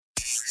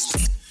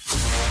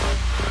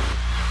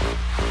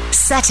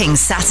setting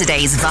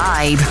Saturday's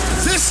vibe.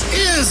 This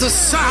is a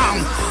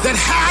sound that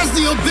has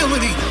the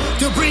ability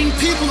to bring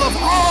people of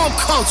all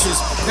cultures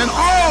and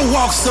all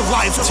walks of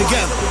life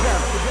together.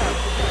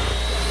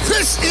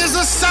 This is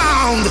a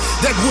sound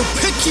that will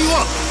pick you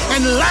up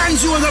and land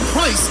you in a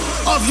place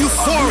of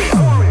euphoria.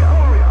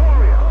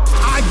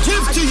 I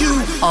give to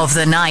you Of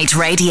the Nght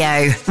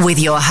Radio with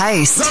your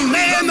host, the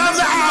man of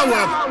the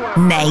hour,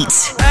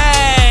 Nate.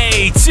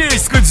 Hey,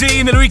 cheers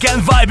kuġin, il-weekend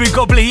vibe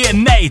inkompli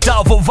jien Nate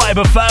ta' fuq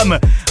Vibe FM.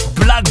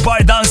 Black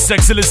Bar Dance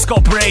Tracks li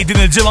skoprej din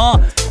il-ġimgħa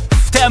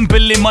f'temp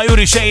li ma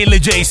juri xej li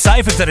ġej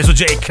sajf, iktar isu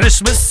ġej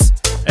Christmas.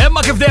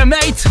 Imma kif dejjem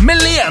Nate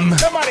milli hemm.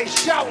 Somebody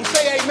shout and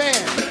say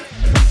amen.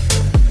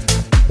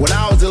 When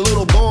I was a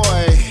little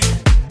boy,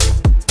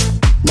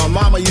 my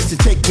mama used to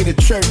take me to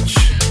church.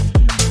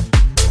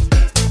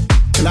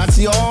 And I'd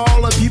see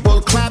all the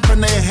people clapping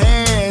their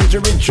hands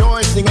and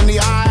rejoicing in the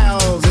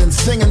aisles and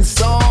singing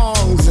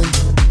songs. And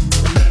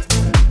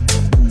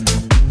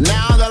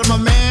now that I'm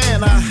a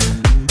man,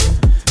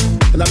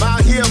 and I'm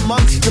out here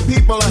amongst the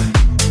people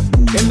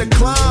in the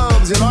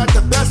clubs and at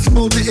the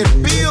festivals, it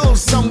feels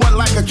somewhat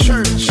like a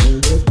church.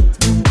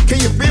 Can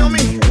you feel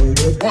me?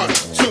 1,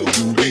 2,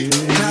 3.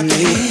 Clap your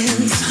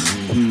hands.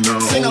 No.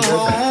 Sing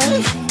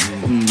along.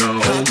 No.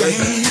 Clap your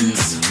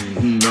hands.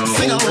 No.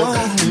 Sing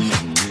along.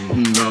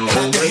 No.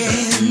 Clap your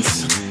hands.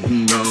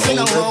 No. Sing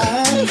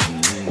along.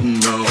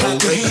 No.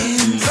 Clap your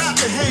hands. Clap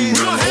your hands.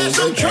 We're gonna have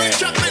some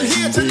church up in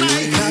here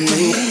tonight. Clap your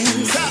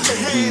hands. Clap your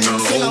hands. No.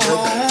 Sing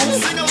along.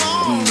 Sing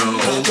along. No.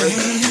 Clap your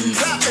hands.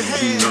 Clap your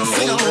hands. No.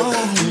 Sing along.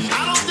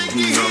 I don't think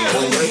you hear.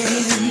 Clap your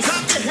hands.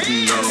 Clap your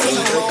hands. No. Sing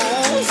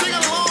along. Sing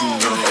along.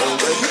 No.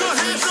 We're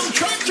gonna have some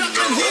church up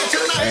in here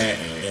tonight.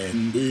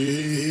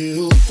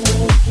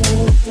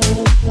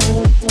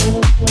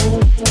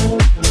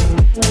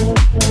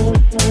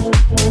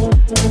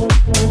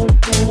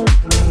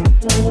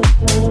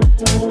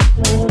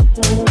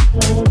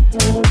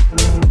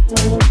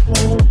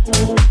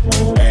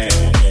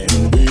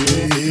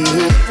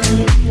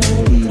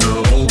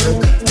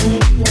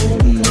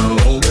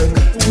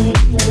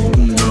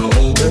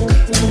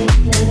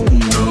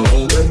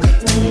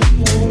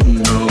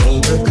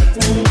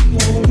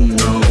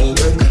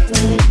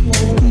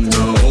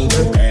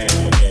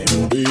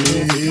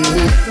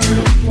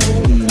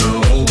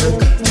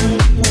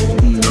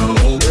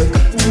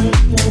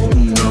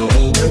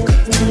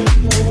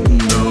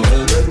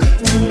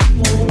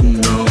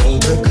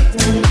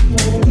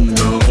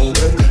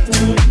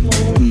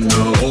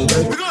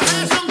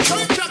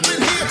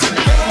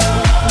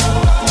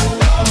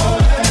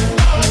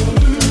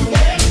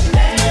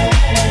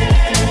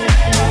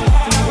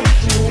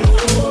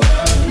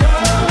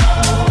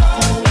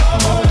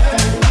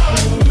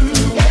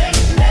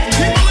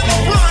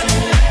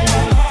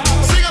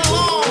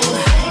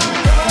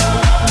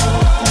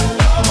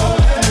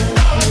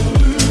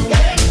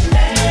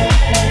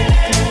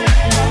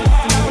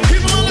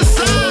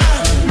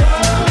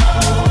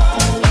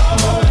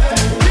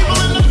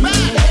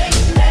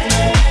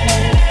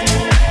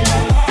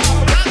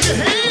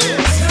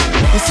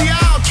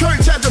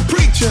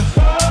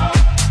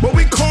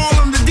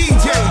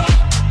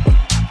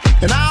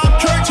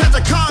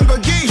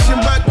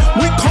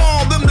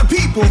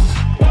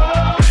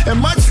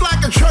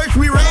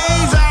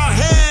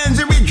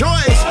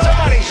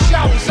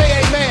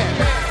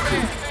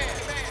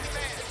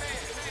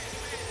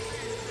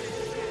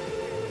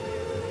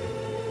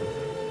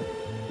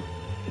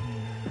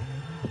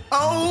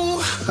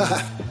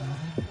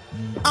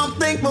 And I'm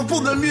thankful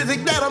for the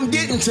music that I'm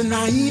getting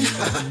tonight.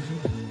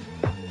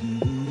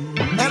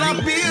 And I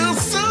feel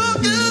so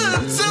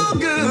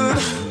good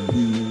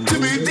to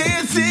be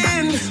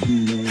dancing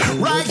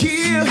right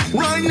here,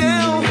 right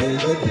now,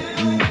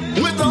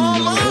 with all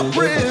my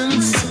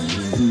friends.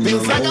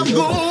 Feels like I'm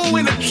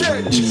going to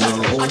church.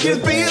 I can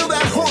feel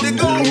that Holy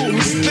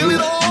Ghost. Feel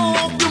it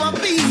all through my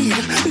feet,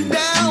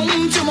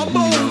 down to my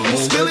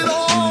bones. Feel it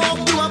all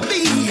through my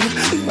feet,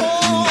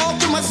 all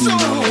through my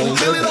soul.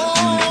 Feel it all.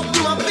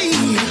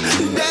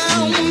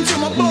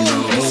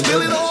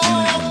 Feel it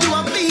all through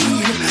my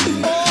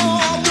feet,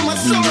 all through my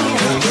soul.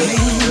 Clap your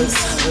hands,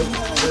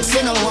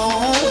 sing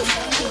along.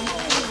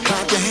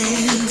 Clap your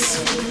hands,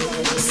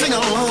 sing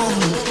along.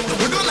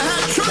 We're gonna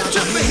have church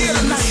up in here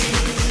tonight.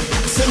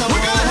 Sing along.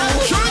 We're gonna have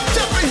church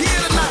up in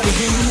here tonight. Clap your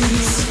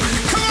hands.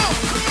 Come on,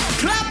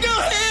 clap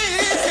your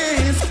hands.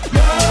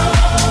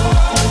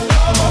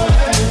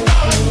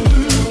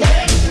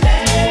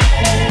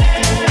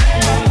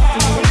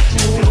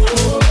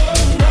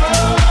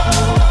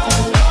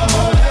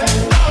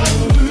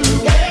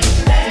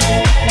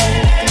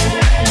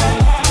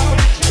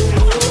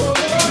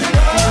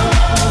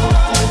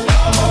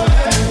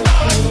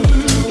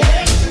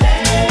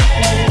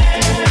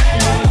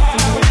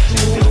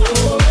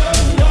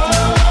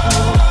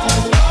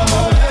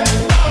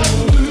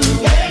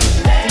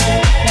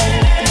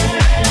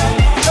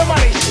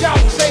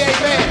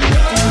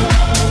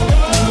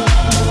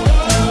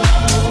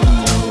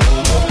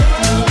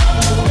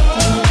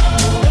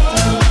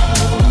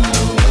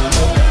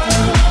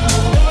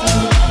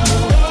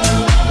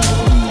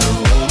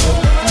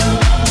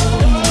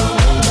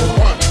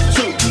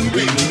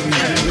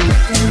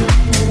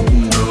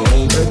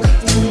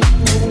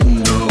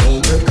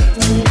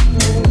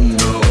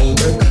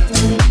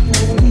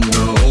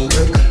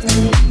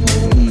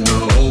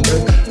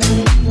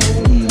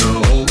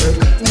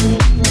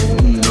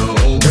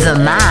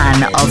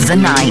 the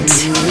night.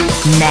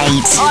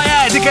 Nate. Oh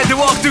yeah, dik the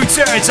Walk to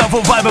Church of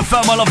Vibe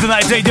FM all of the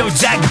Night Radio.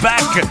 Jack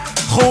Beck,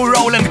 Who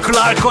Roland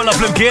Clark kolla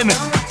flimkien.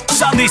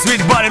 Sandy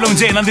Smith Barry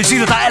Longjain għandi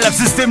ġida ta' LF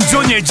System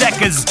Junior.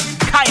 Jack is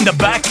kinda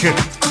back.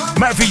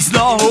 Murphy's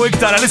Law u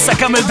iktar lissa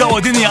kamil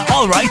dawa dinja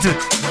all right.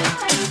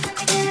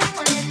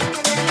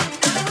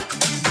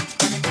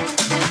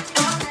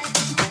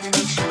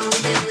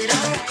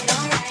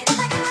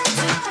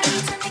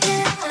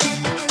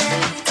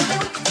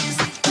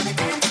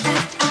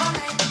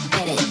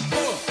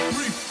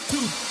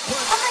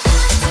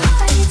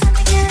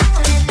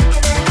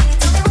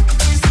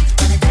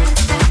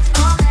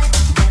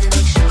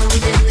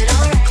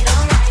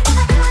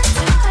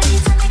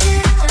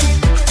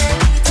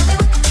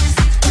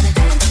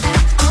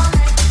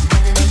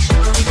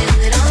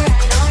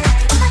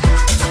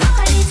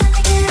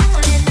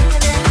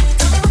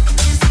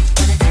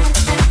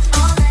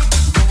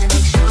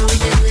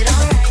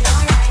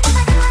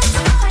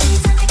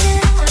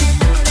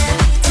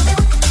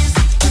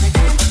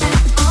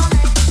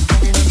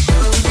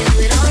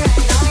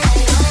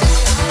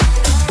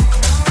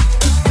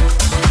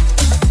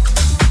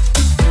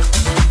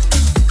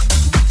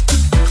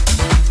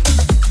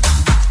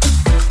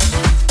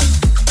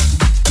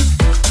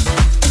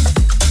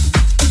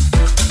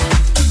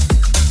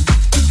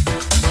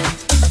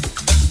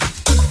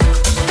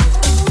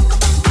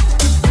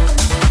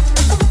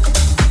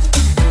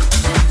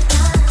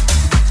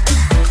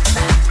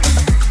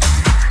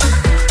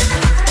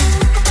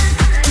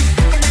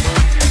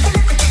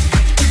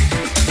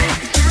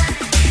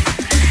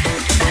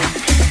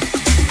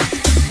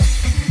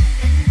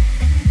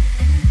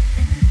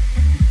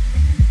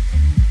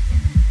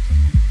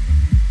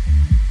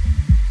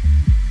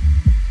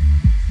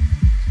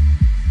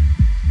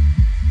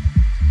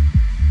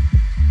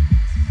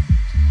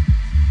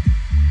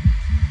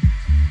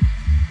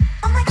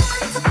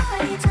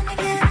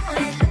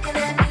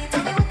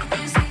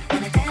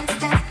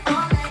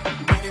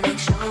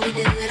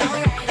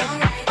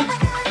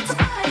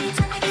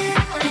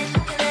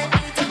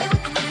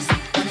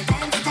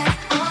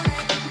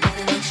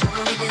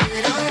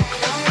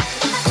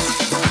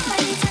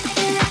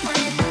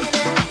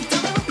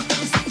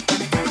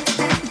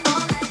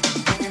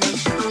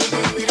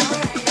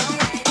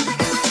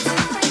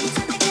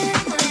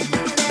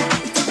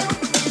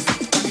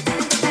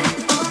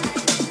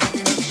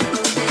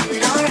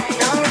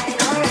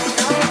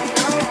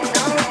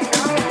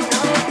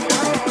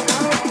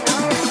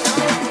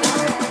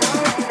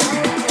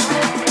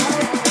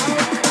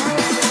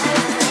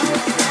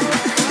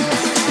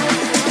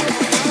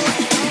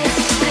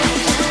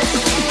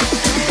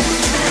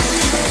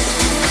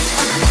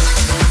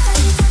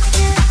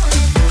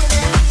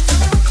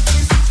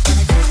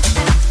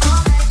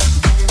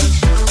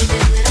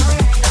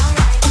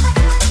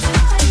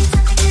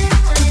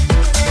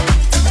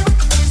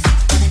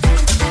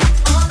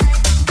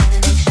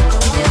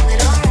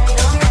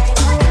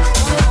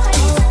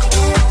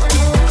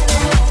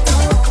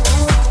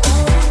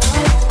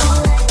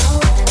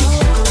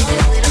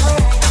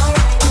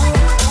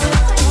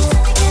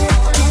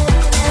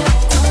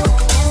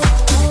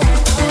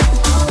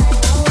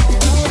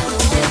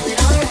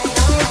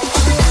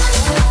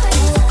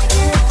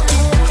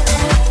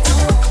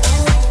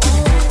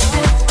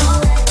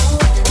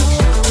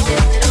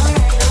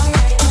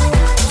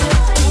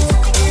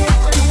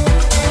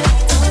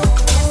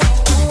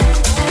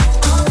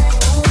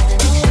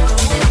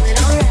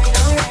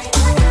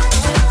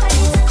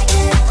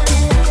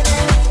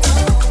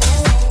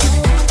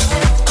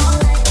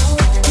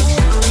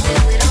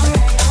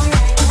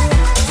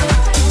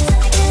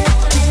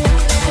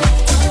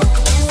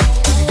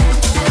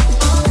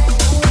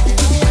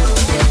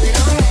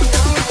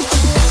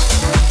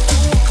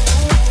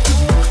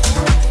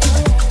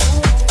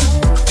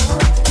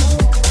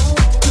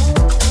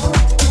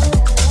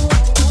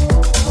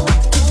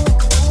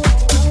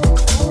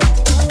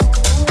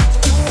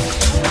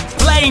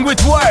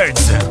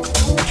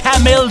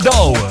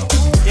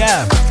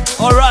 Yeah,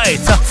 alright,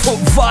 fuq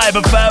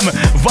Vibe FM,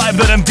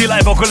 Vibe.mt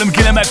live u kullim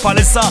kien hemmhekk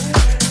bħalissa.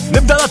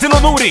 Nibda nagħti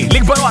l-onuri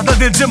l-ikbar waħda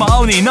dil-ġimgħa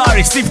hawnhi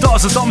Nari, Steve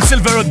Dawes, Tom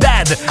Silver u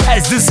Dad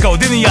as Disco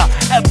din hija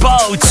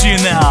About You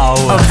Now.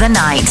 Of the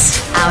night,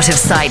 out of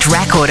sight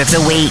record of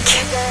the week.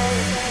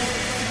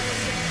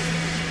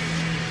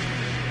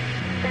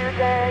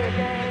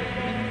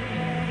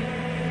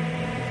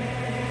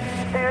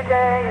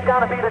 Today is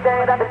gonna be the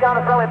day that is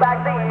gonna throw it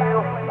back to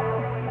you.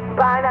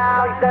 By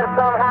now you should have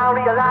somehow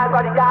realized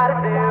what you gotta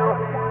do.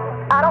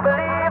 I don't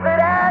believe that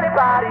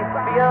anybody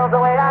feels the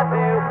way I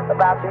do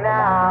about you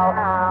now.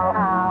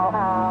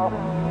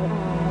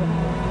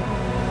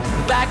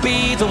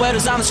 Backbeat, the word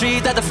is on the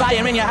street that the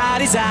fire in your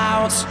heart is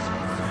out.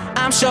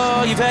 I'm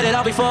sure you've heard it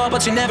all before,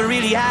 but you never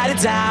really had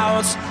it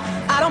out.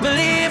 I don't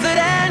believe that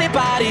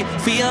anybody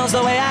feels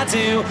the way I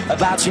do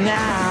about you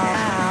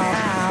now.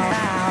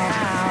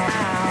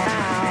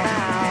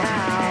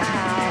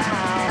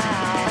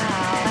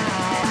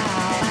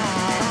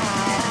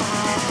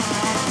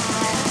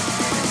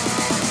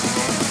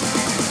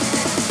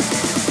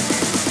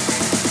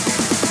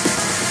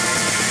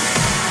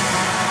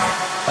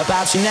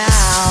 about you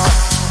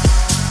now.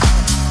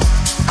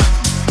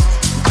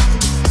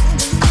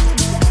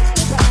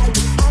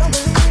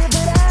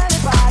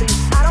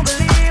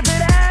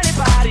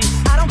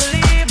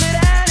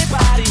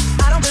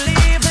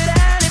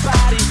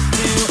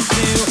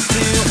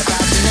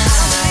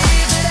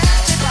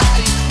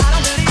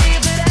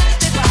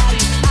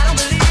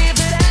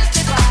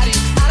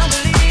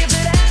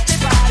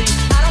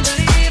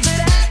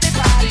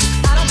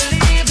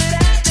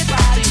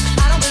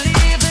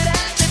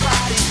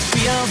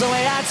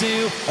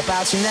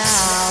 About you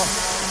now.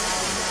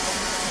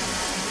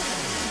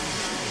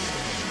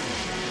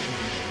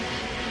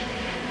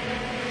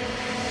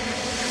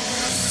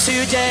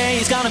 Today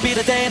is gonna be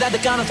the day that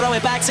they're gonna throw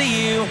it back to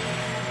you.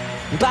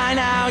 By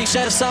now you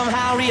should have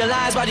somehow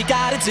realized what you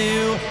gotta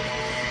do.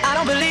 I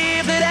don't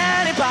believe that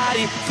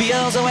anybody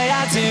feels the way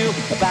I do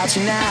about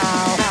you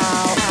now.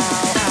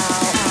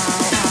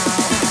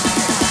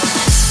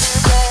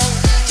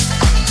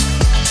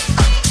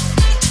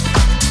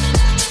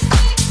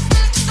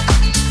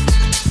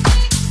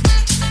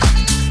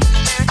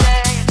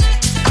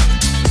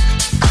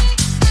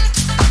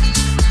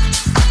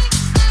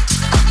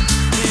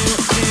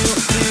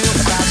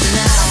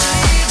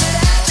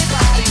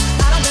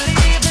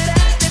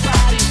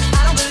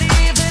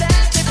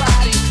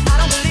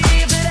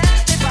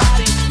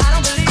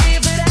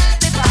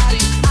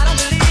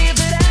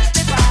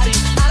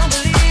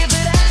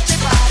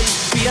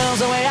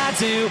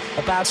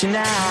 About you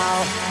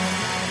now.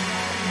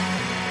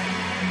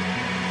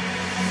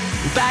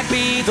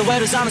 Backbeat, the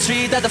word is on the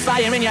street that the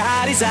fire in your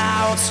heart is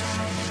out.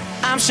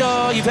 I'm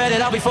sure you've heard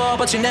it all before,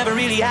 but you never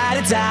really had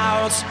a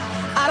doubt.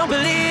 I don't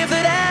believe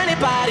that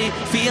anybody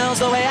feels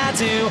the way I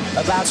do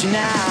about you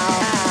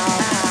now.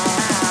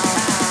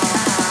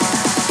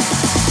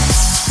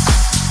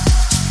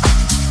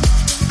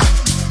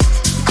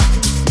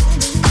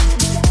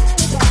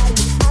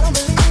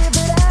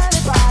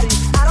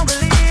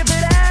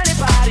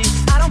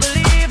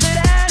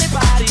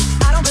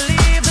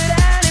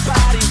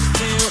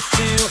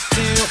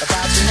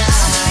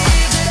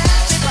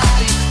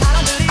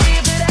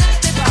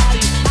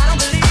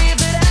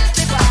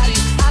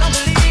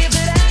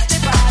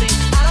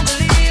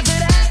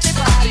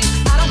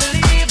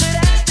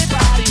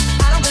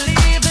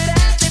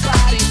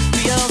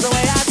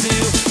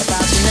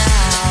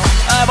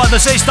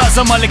 Għadda xeċ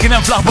taqsam li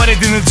kienem fl-aħbariet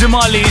din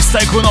il-ġimgħa li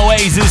jista' jkun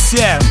Oasis,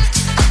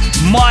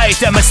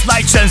 Might hemm a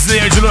slight chance li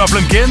jerġgħu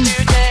flimkien.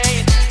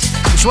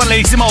 Xwan li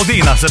jisimgħu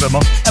din naħseb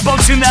imma.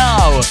 About you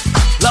now.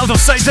 L-out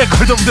of sight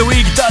record of the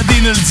week ta'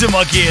 din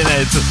il-ġimgħa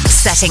kienet.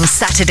 Setting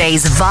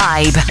Saturday's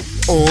vibe.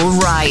 All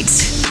right.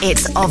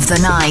 It's of the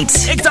night.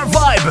 Iktar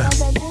vibe.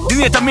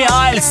 Din hija ta'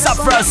 Miħal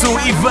Safra su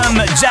Ivan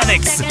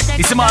Janix.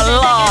 Jisimha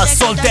La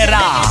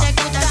Soltera.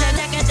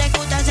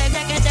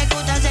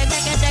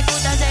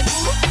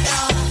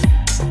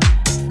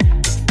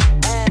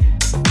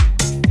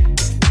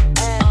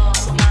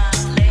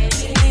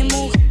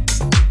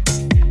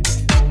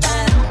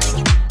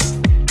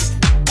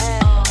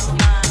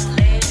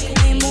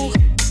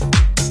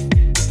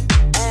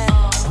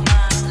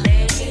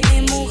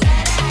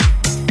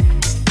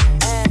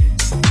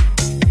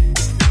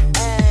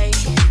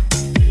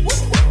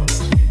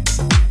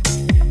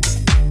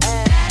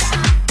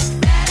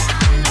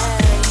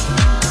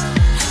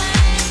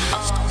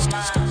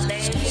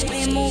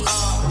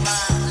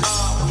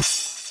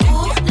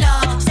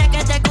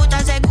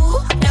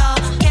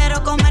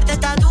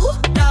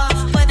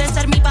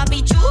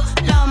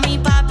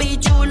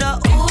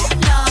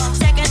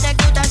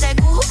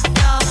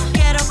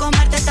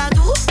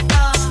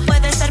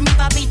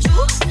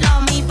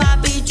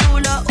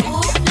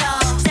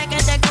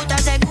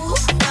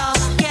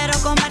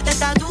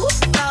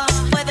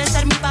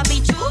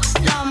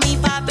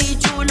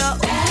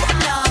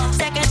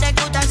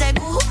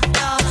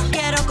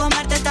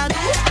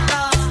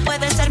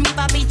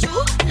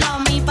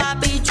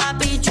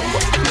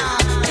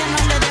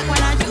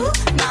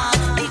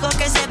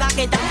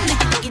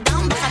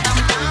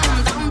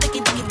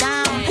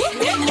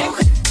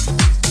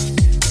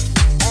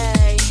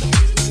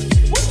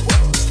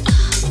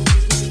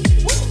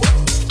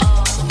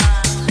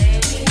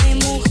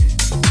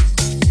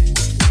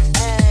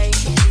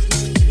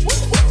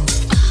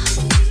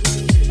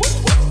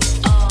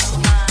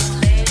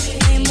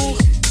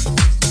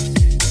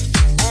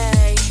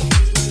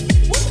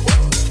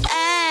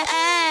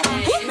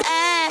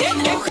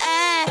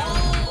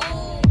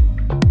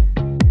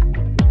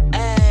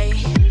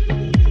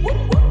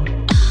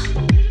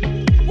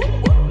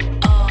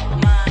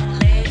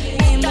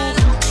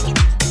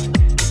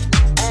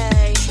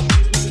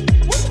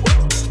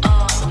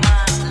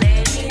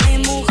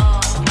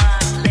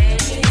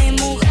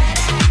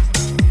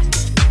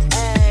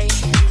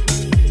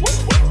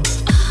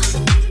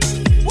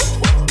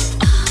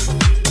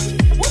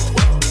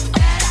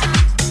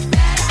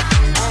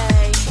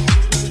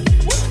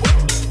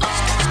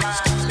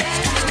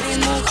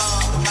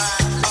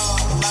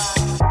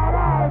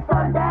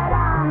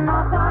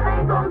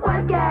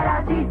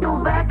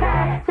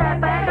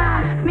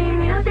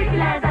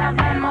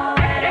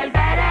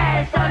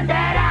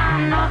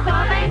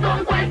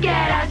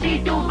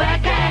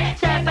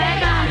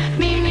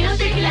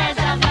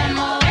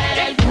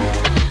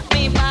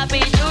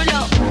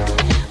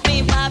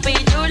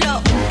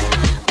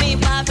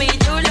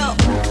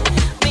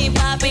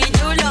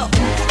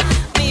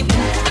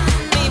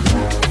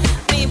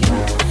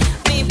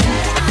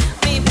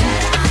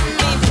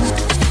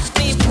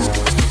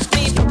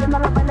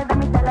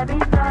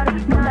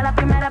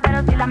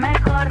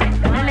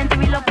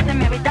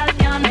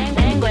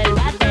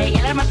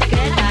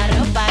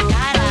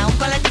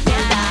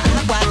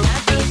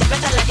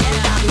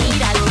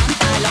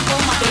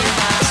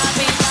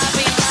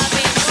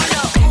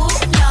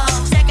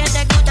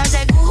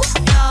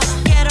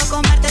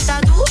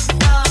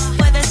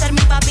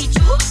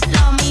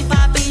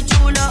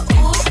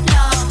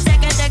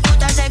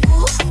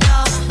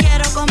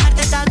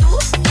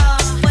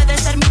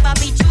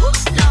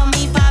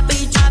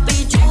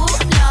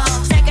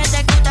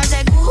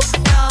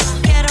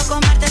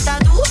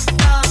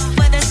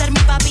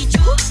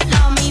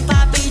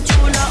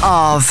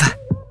 of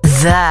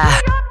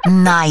the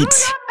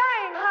night.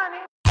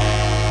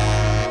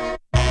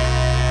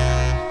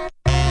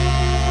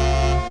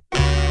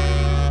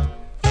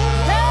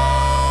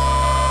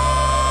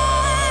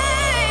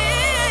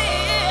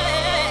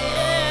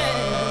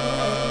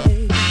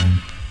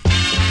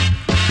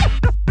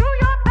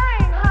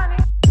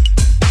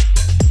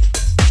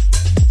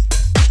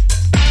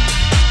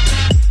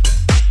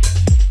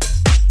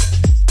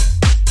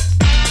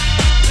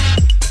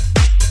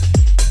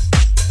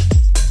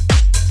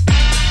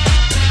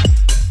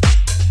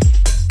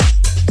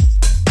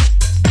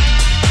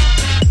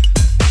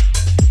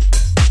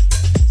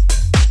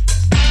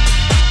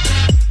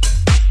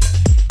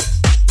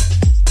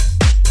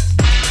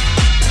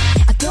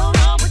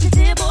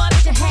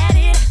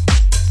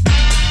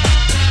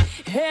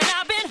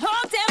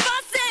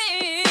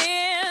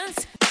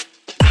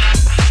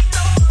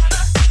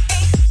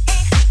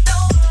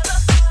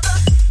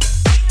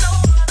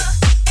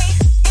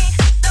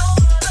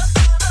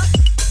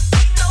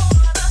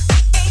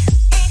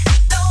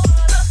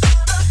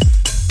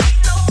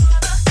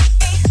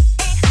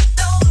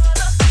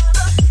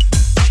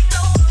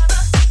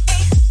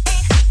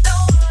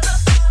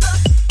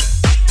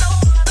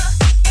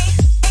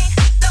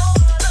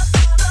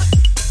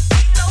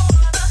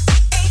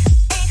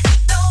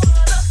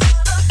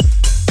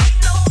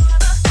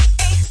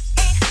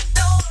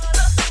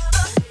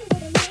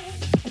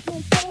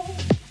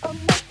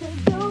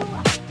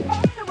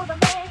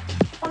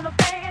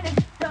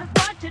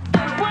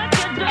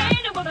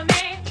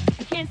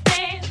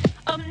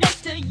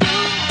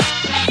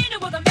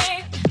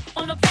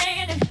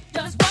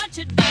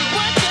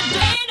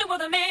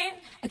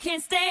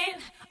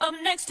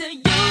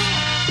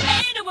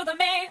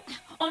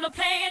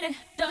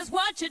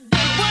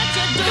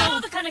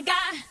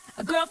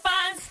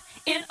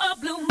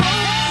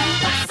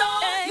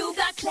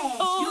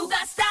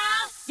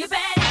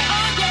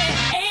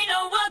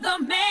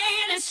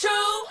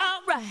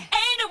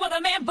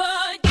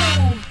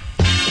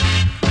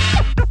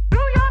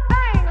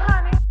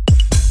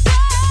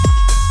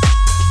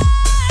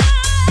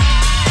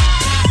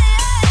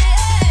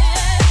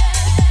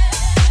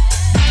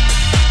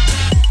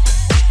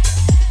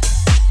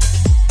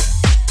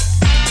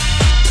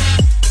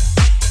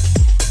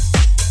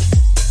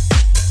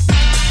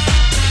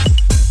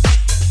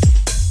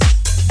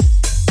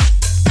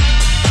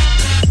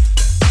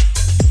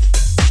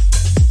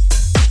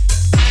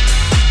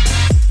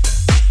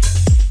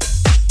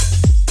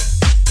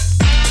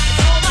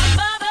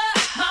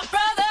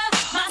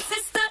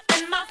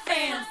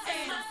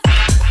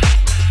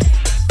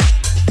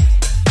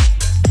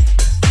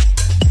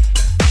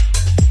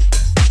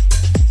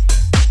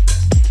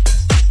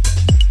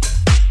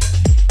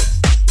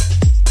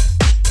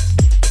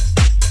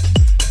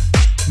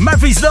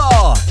 Murphy's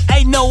Law,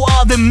 Ain't No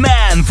Other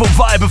Man for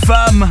Vibe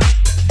FM.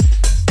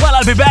 Well,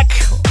 I'll be back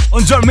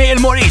on Jormi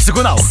il-Moris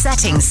ikun hawn.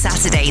 Setting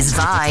Saturday's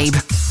vibe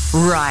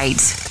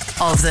right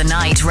of the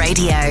Nght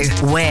Radio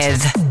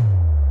with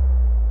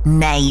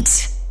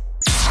Nate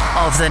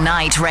of the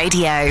Nght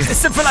Radio.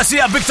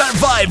 Is-sifilasija biktar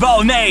vibe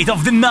hawn Nate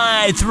of the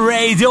Nght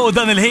Radio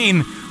dan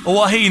il-ħin u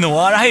ħin u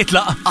għara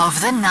ħitlaq.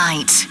 Of the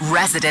Night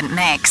Resident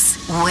Mix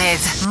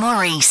with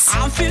Maurice.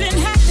 I'm feeling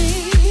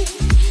happy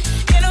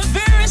in a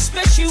very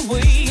special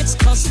way. It's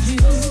 'cause of you.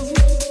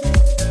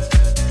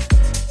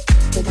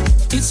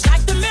 It's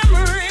like the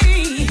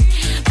memory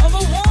of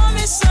a warm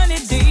and sunny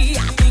day.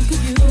 I think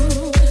of you.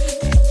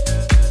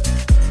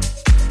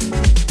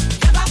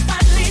 Have I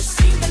finally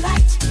seen the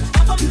light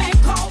of a man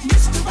called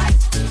Mr. Right?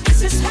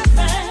 This is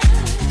heaven.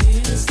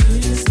 This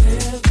is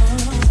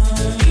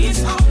heaven. He is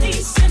all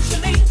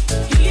essentially.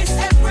 He is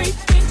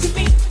everything to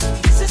me.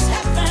 This is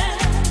heaven.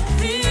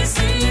 This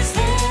is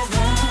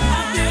heaven.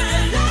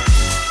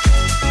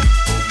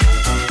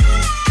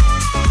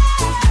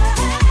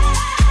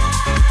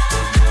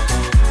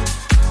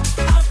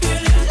 I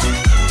feel it.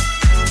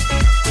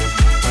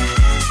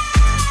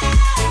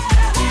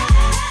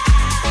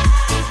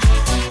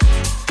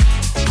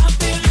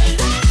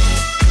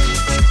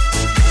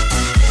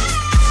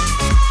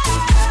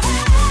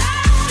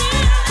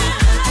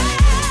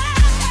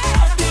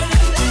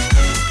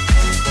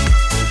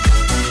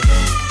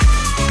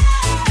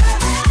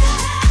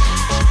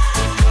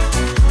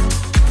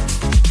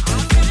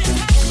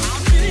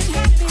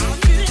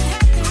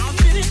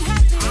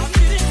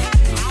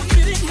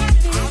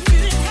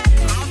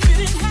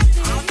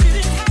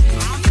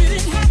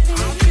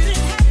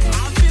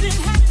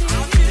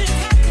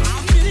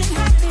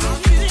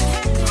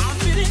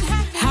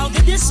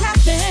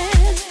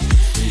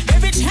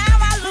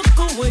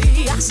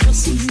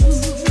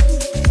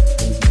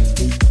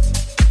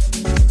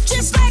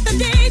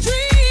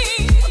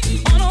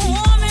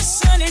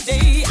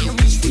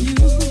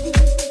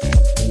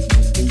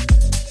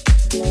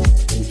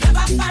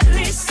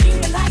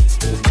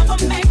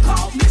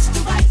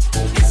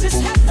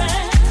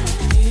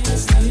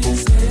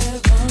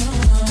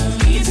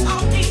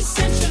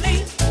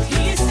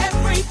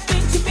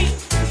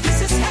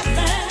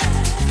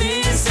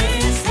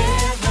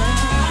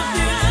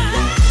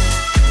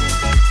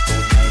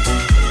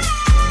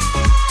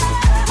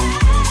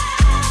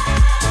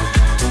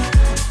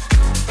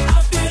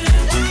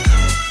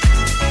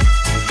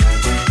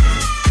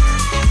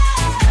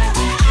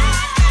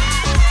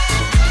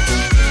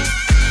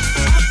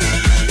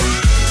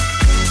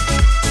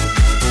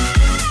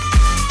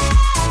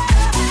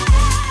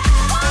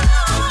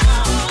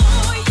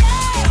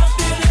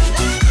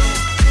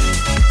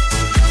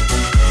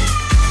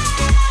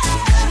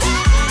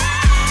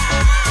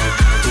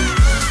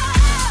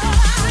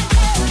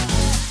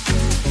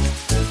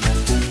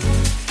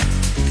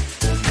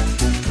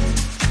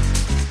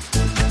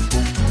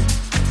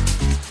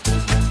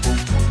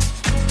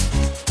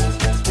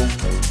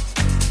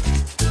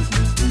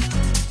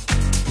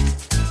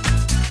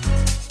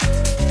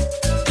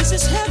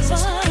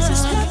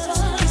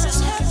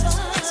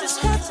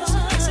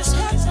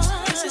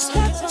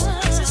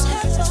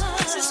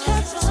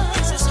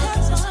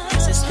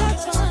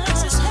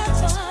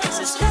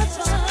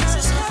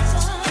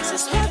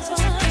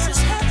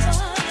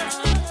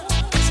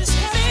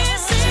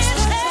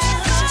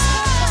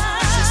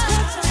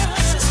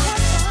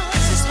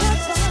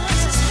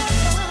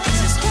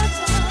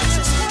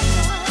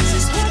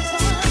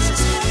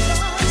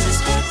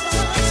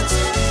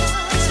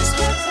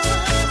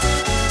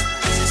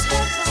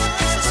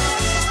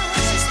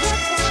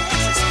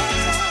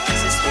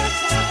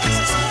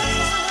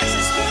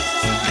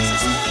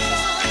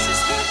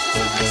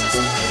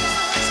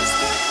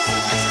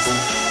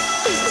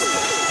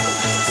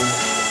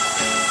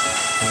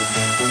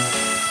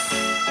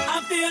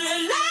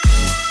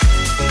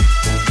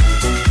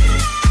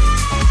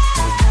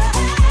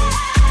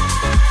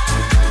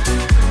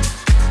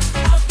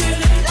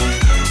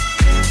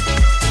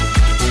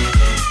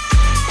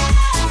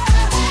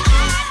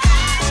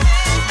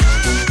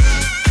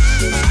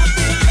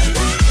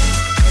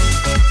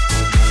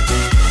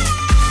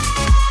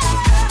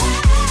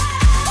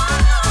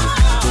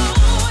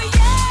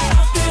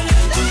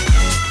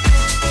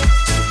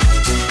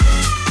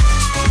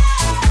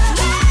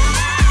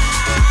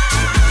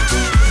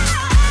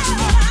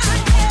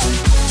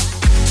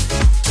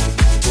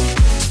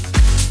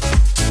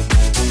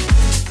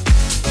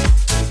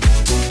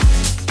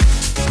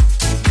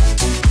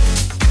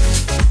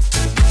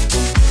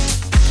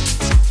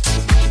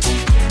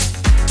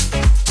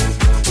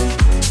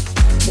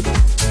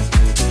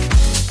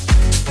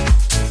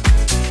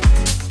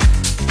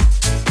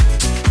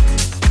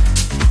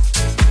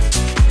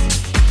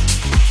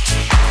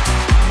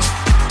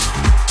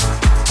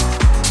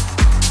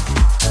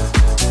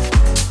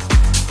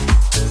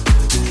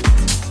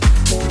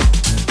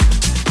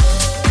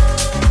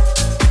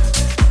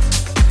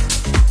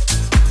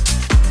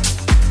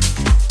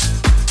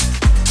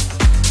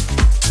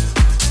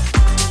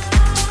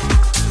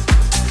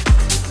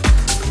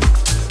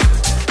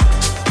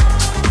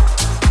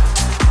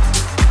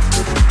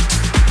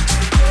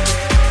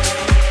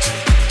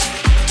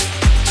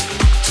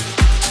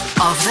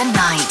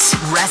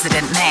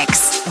 Resident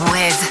Mix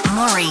with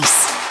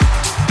Maurice.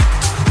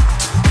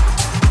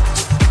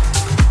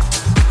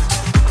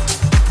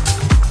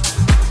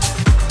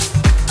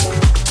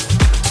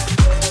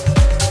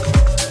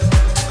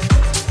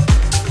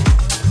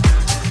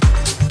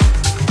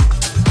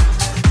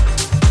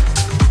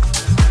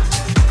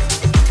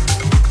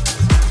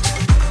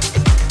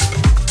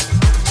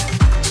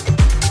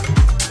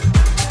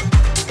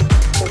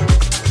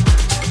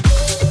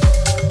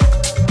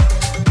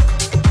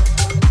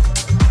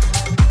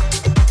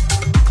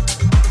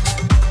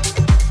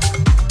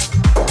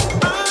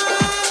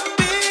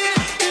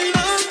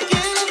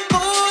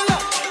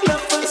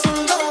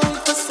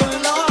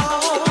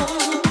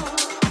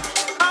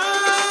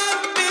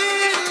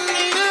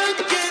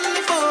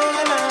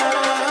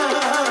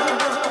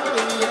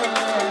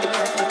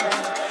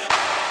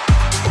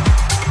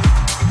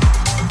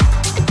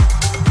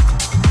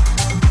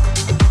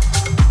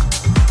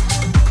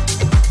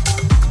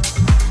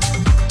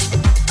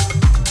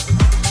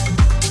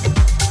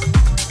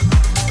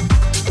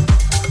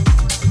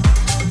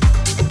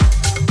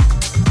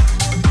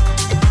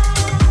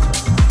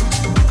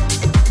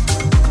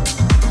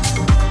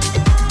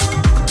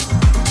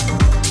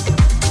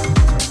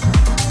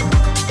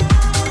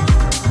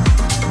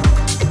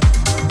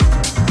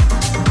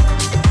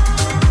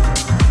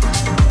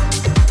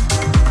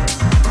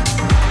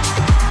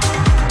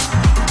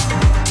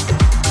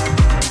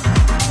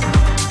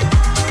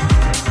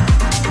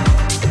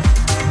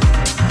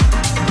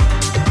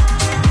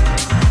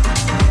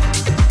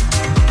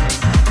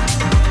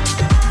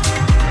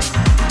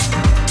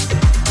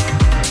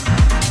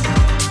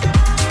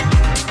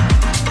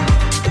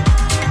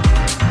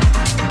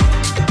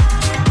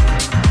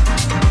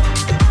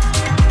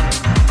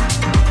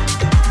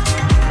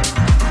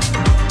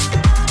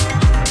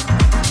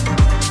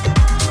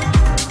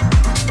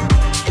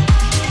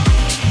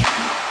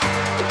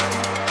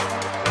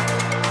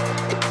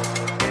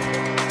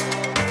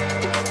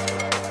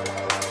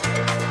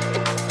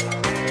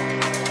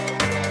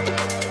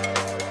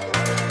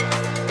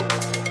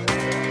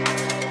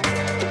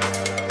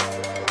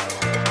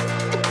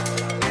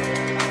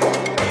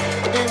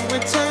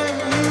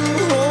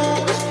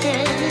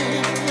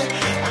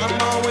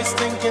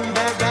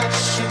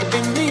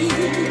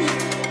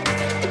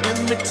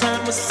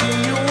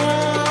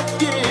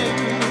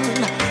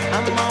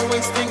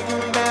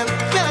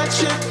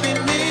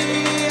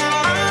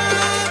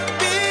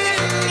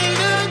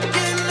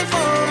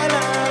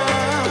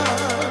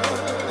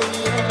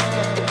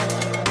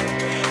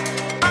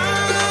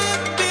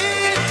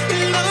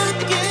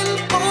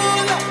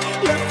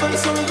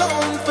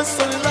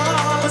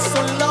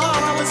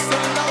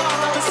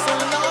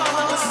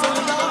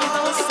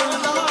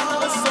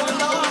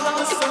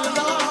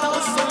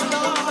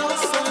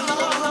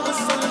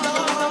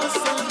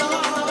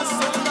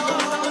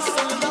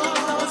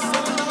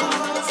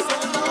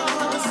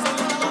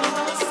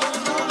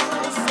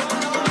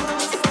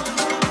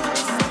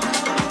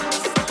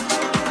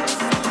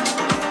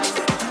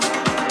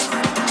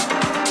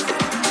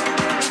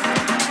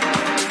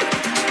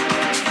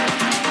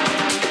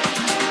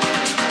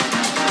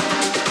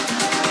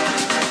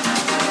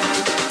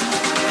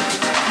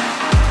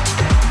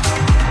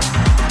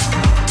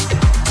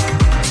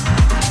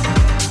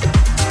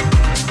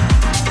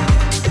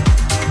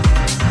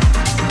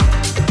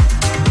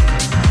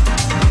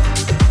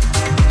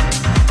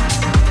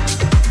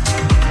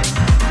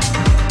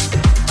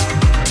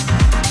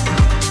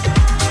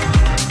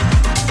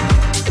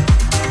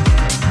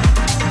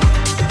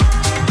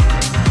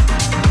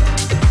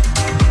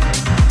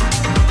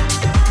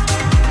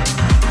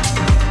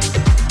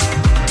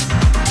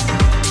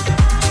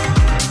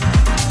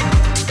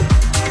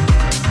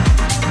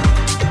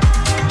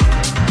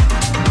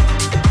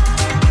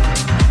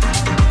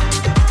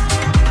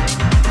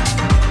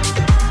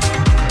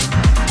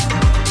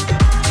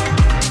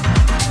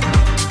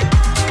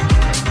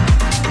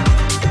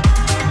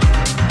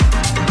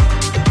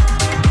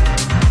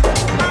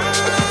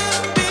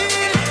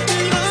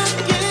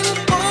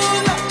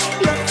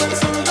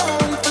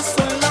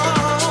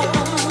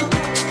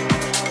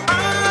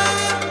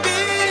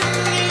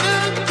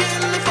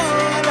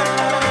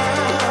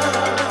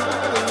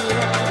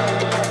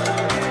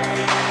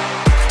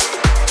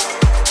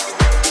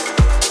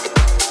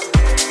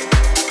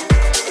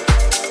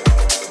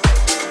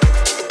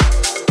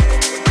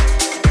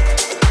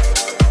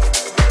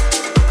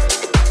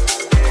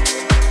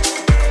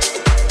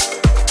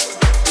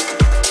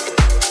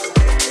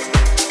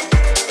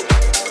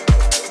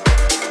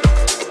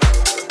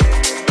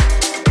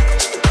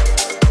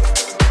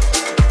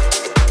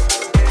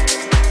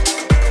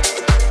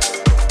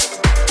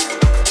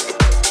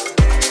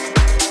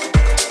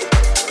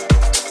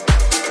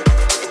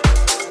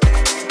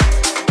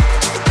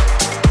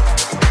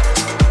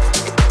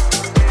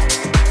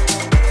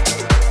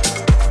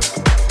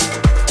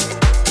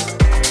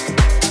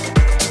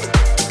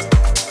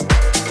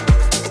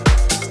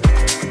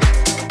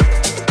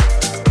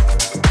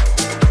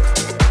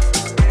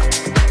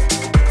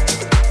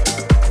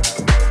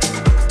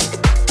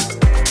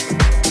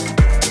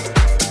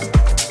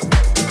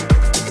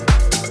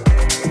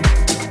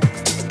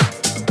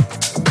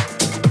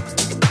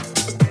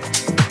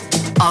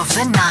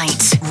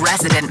 Right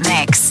Resident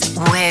Mix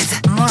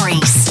with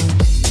Maurice.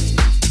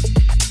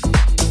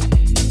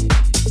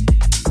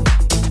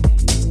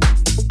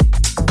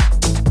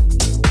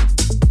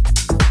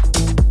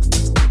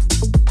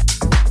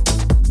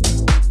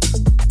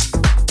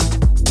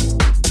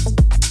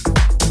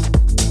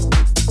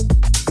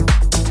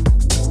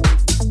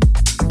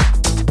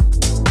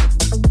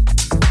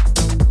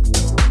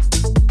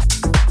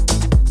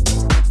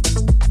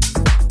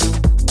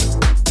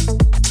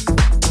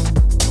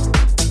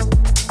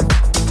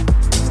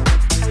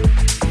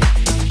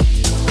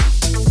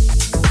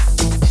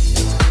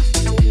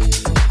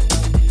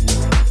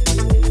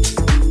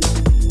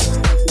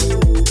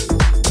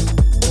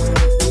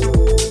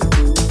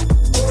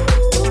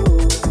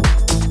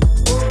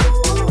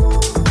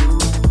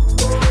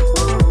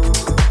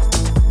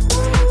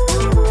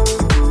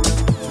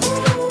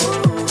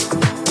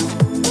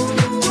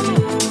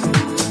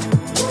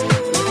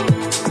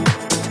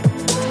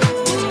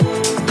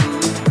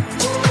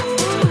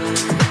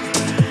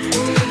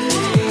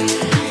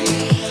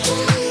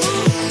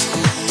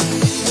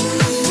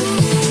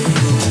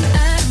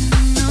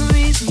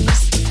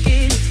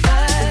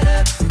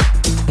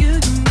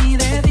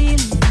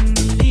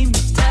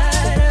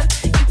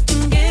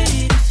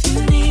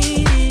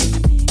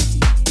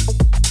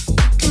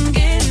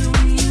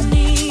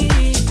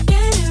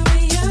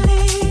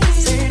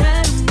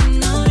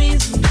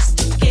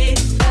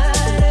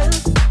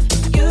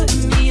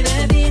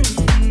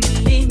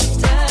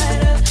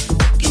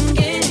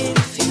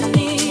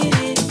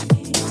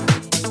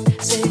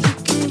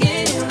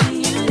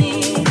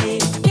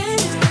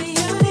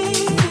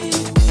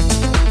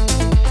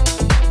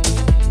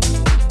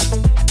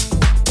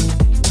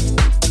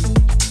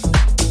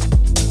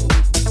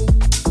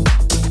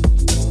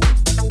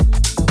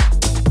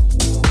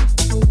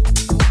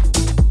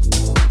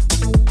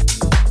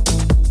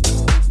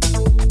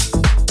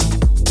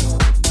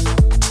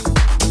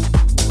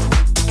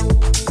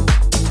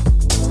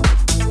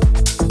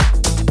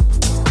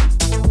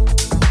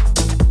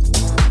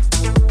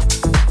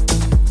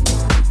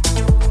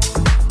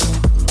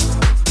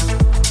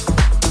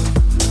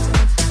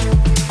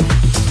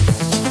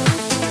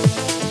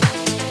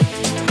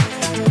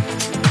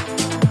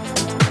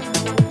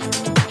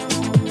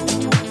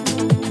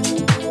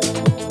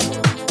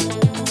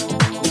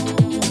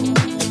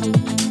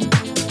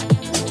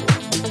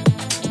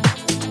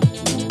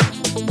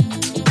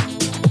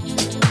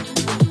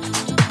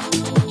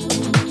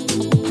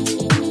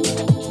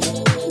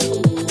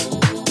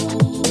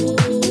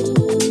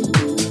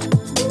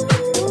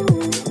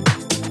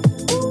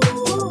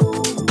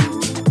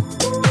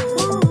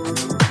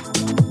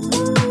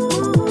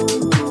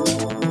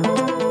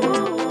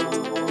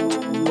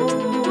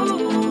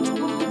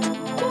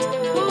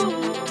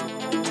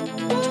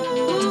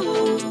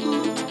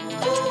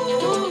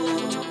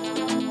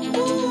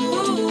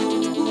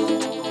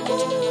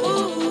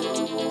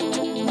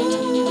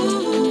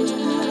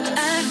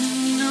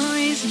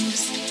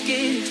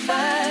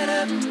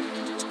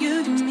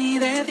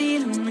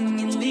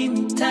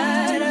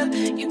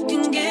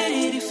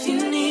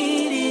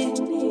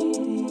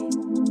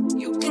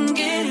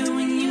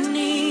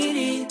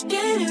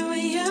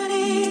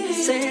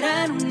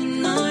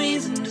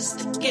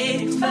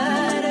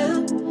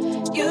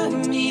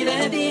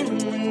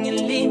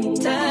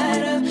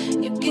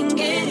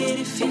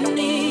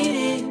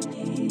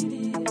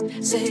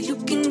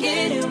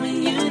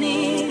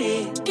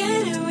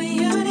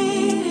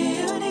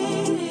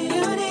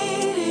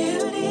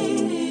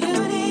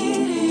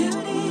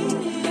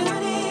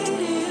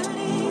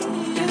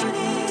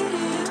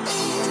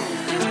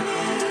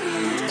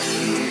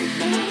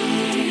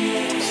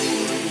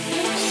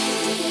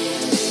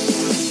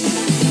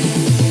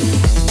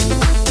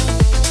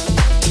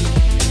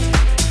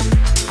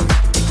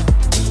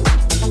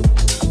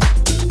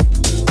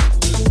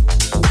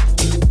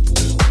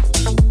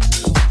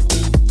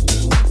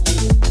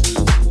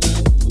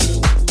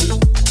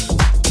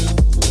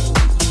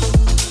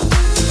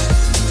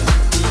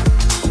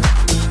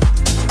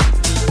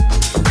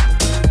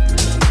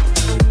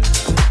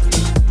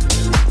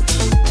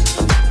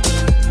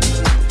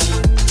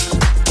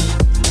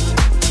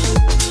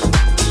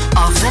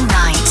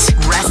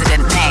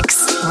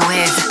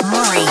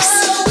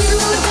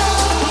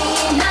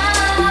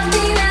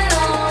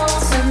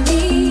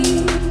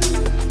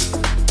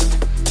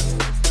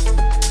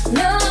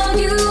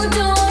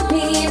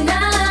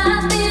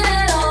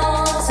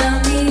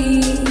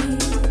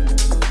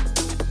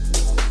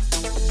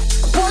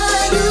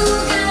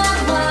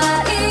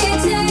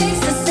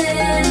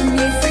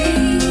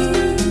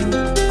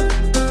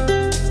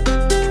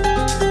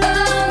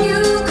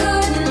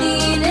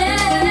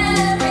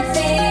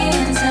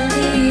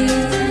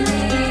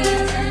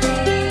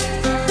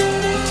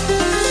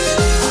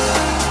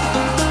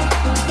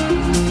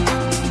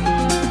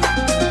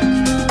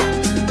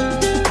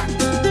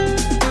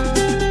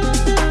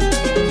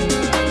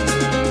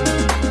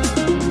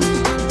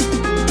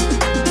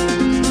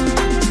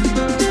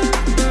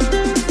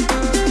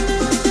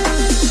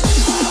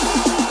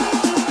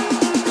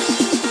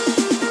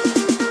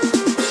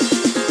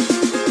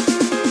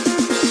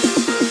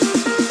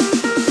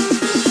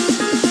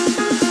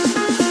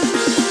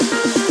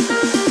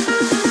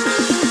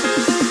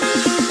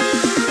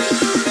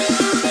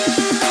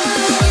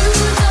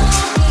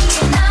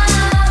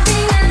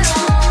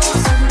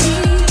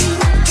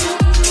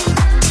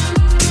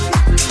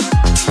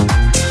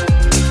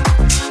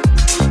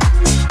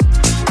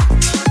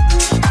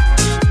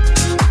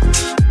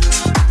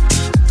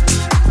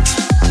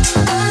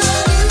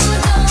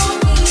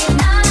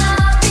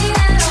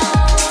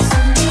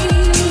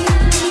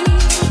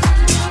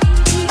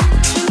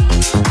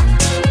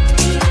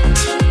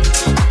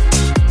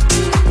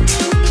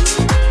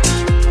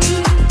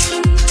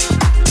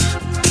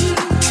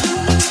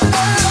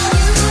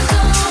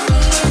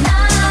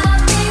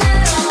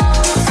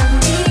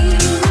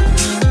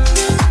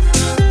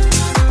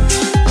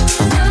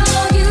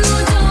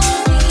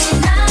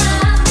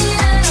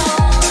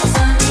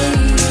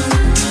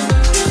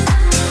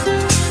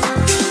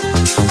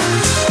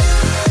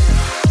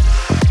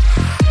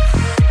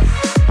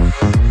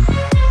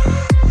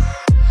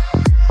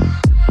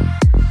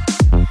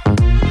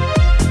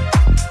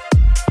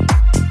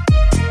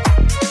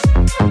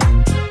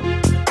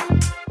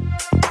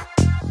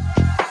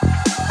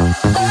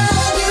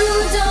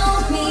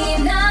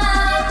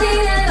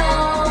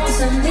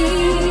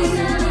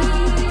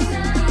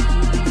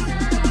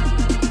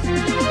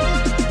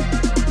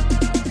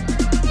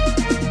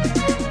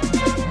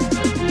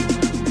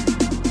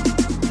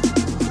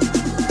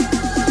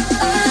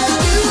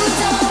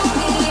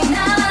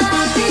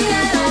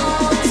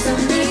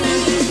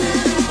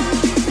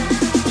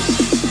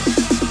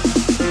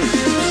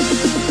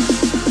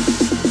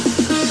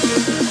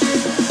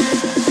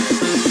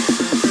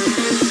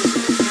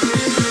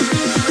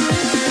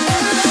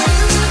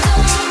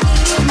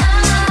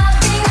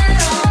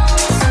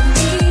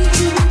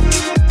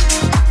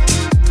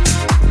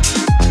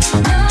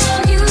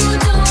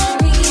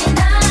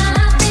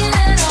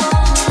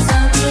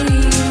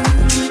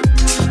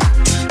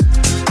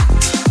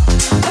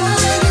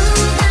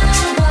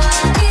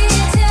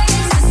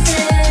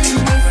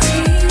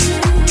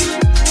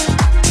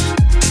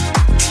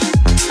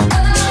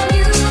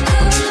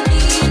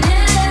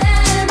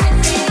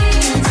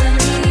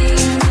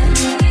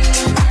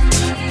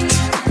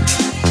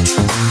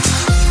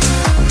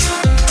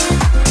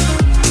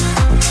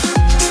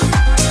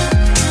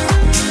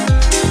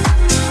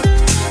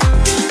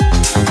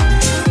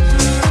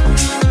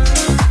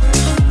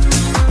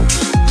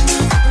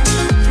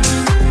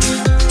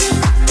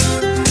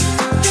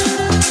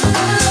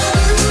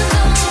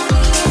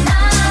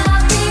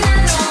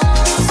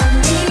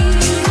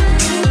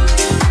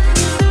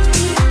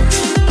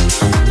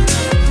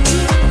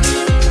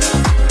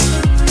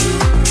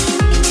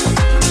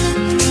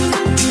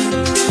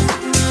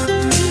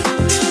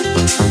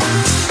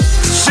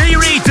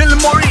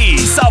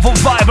 South of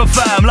Vibe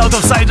FM, l-Out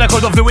of Side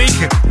Record of the Week.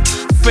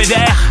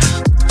 Fideħ.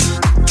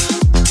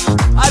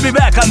 I'll be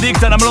back għandik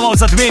ta' namlu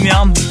mawza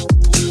 8.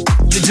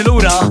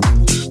 Liġilura,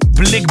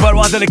 bl-ikbar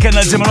wahda li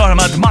kena ġimma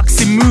mad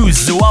Maxi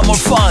Muse, One More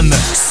Fun.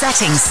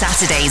 Setting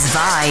Saturday's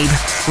vibe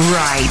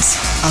right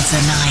of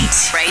the night.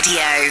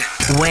 Radio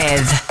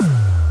with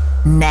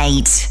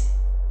Nght.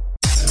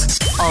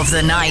 Of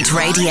the Nght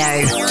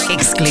Radio,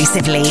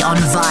 exclusively on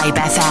Vibe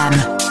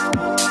FM.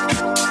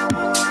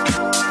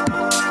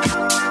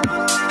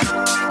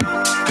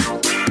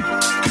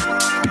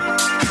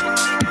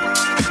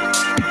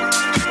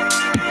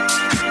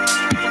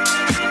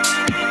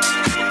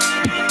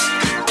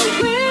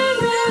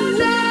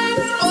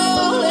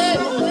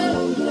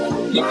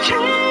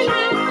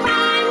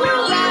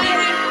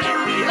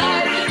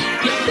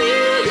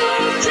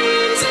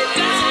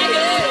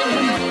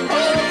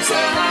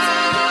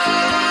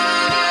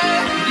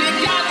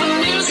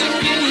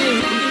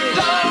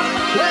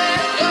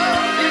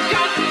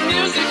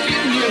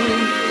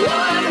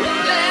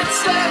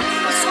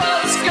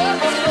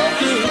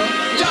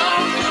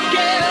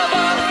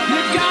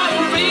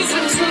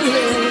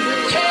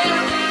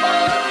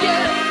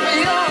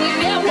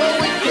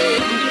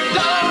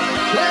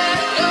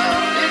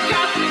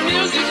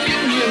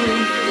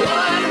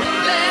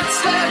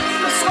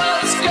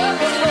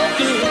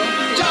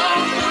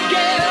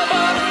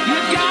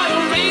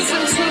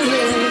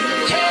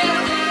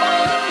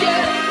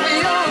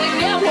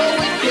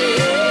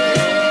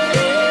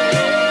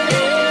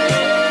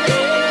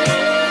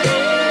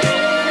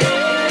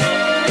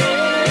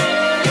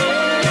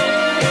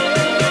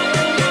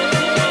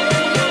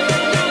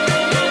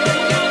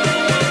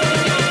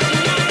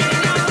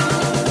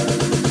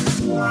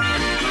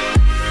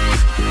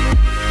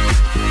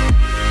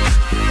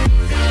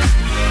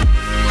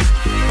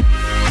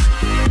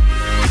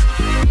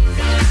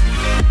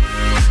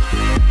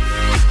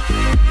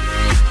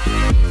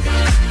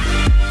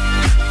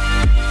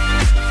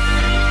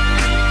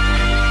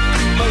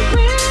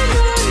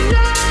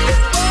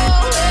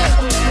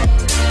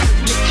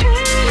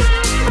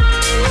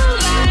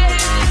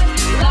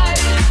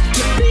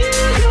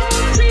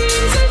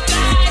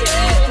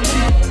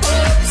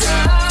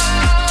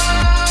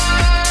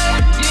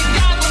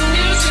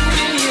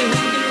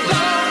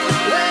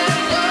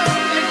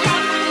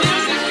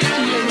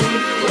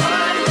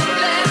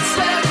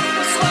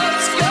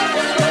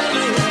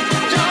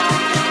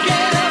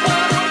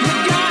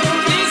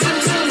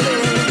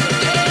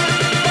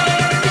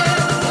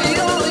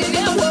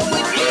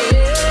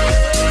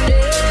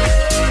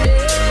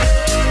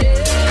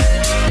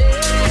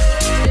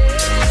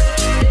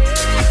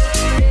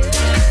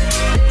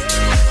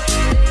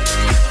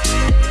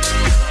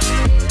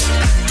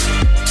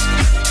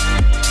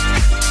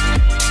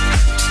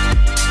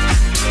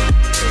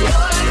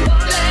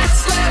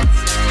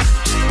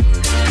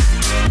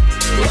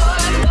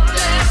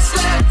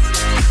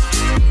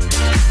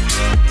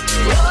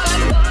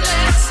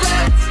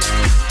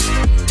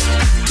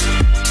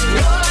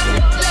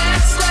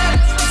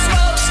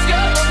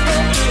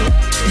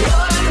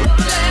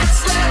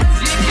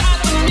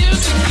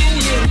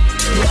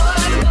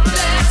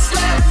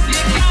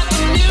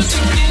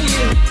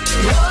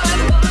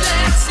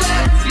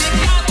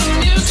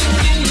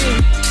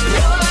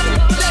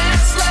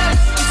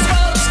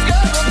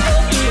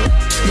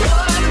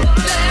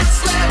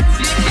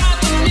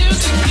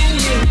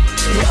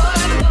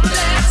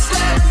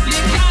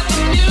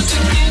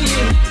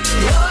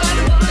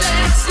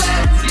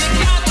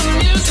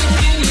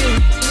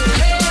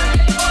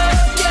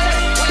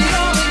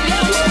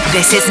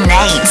 This is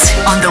Nght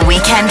on the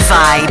Weekend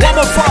Vibe. One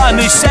More Fun,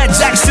 Shed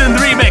Jackson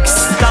remix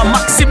ta'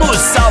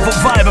 Maximus South of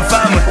Vibe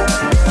FM.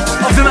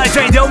 Of the Nght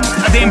Radio,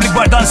 għadejn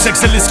blik dan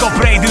sex li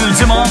skoprejt din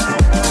il-ġimgħa.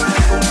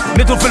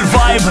 Nitu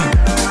fil-vibe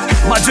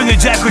ma' Junior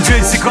Jack u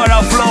Jill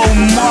Sikora Flow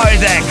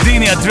Mardek,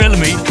 dini Drill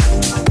Me.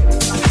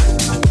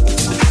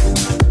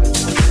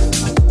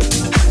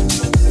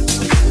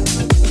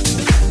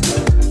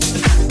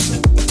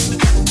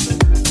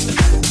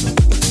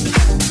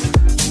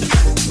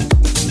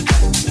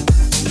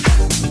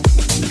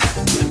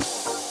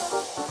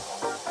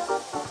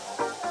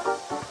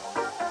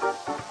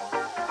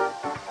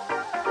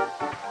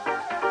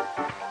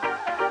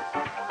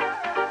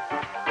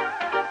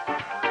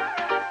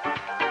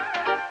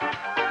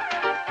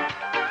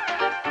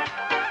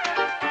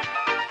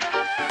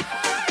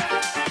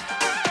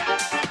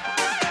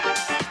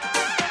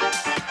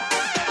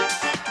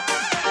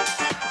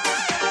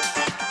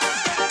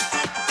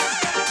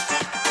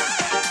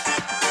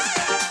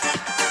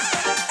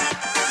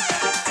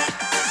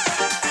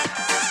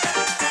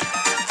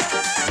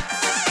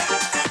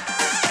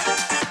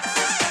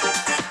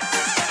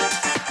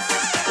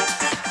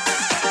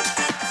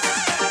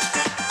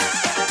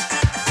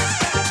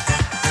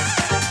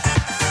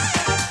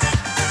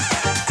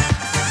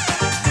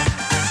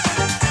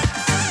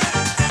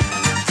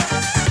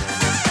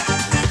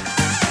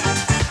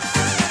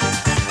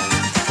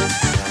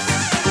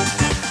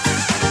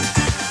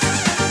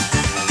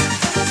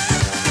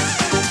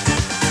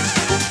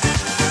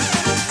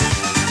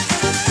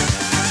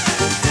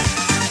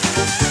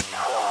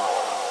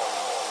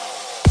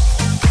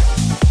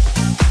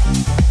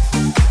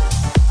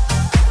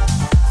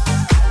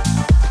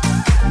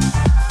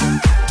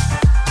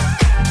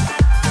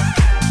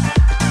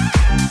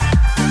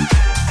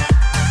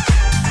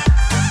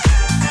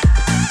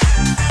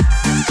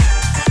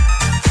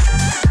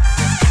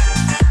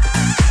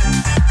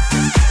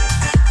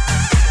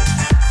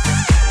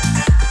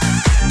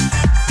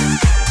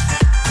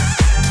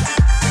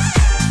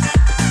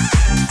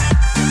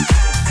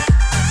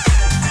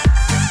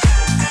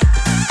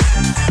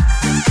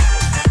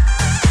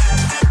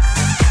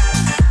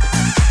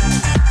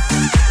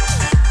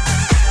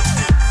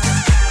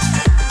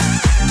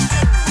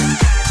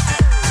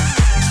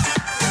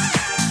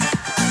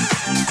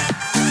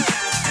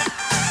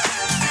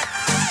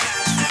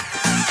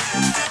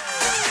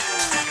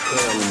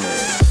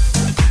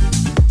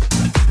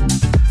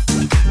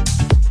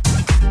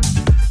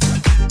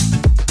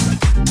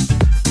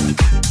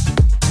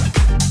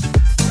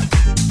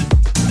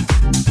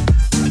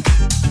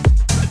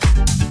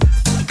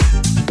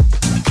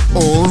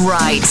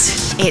 right.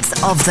 It's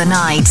of the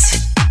night.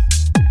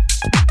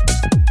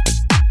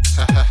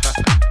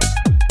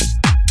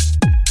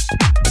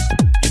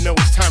 You know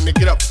it's time to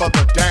get up for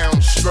the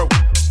downstroke.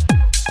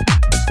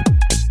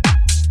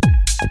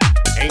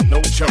 Ain't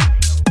no joke.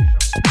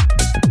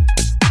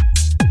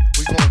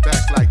 We going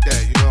back like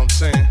that, you know what I'm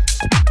saying?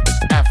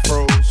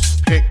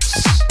 Afros,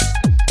 picks,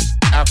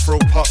 Afro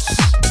puffs,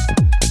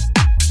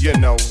 you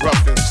know,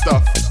 rough and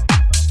stuff.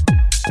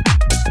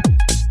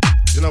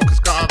 You know, cause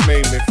God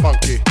made me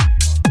funky.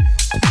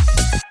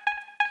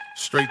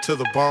 Straight to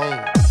the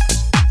bone.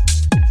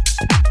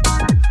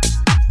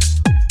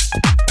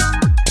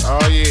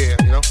 Oh yeah,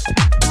 you know.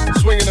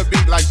 Swinging a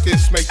beat like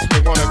this makes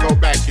me wanna go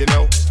back, you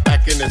know.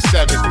 Back in the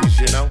 70s,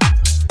 you know.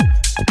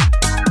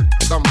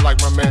 Something like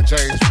my man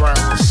James Brown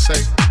would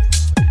say.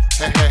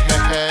 Hey, hey,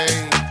 hey,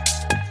 hey.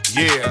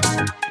 Yeah,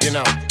 you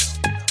know,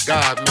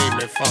 God made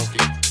me funky.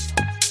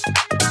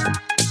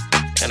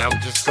 And I'm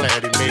just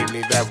glad he made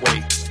me that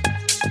way.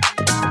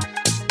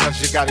 Cause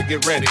you gotta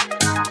get ready.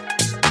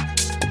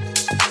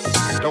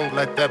 Don't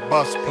let that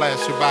bus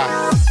pass you by.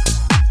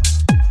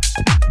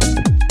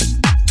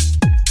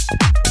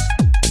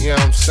 You know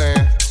what I'm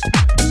saying?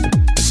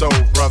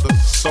 Soul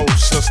brothers, soul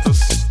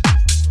sisters.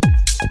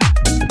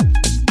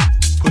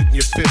 Putting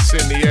your fists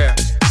in the air,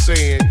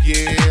 saying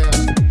yeah.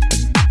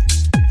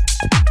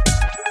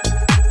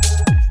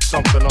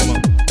 Something on a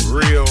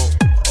real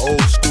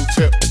old school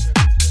tip.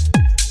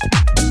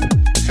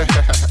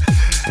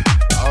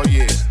 Oh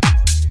yeah.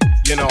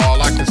 You know,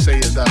 all I can say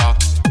is that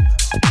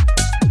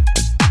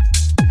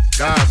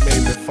God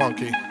made me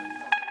funky.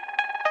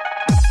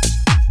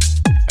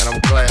 And I'm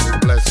glad he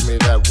blessed me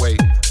that way.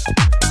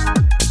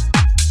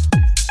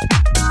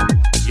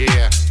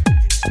 Yeah.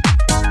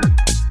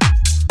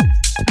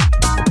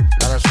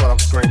 Now that's what I'm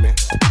screaming.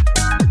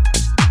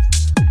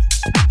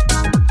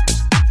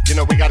 You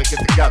know, we gotta get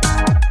together.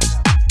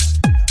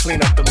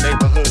 Clean up them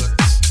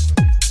neighborhoods.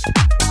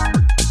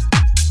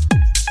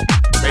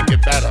 Make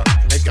it better.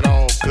 Make it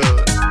all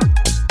good.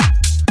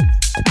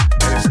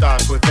 And it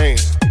starts within.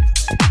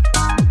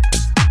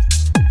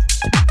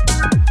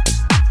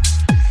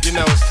 You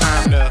know it's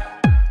time to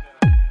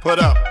put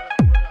up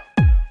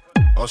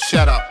or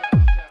shut up.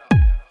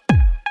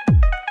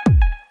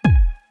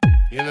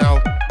 You know,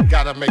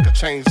 gotta make a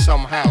change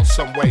somehow,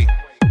 some way.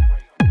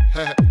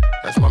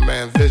 That's my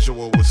man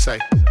Visual would say.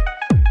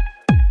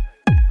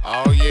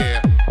 Oh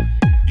yeah,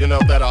 you know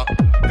that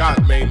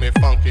God made me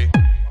funky.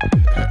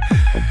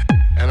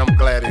 And I'm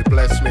glad he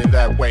blessed me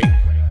that way.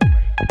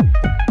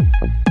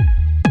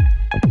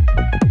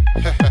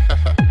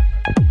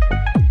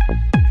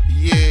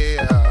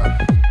 Yeah,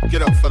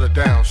 get up for the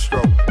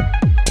downstroke.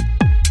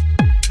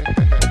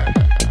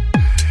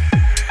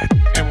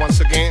 And once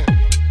again,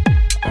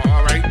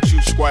 alright,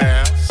 you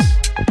squares.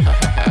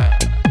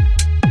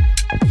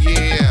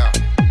 Yeah.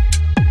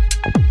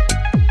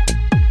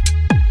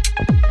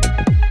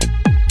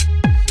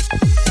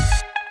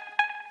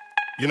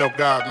 You know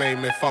God made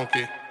me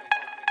funky.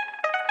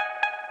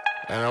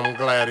 And I'm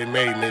glad he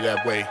made me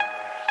that way.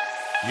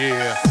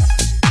 Yeah.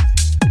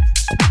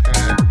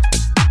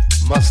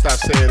 Must I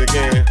say it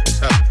again?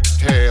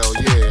 Hell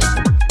yeah.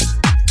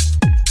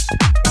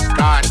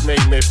 God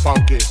made me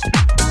funky.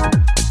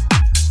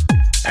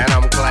 And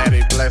I'm glad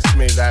he blessed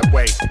me that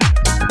way.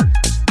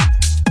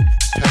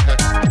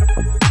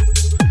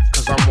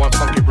 Cause I'm one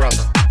funky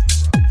brother.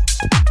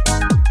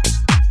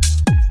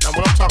 Now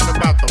when I'm talking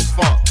about the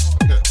funk,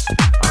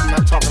 I'm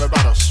not talking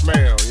about a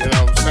smell, you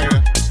know what I'm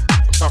saying?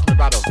 I'm talking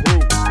about a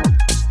groove.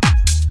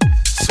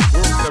 It's a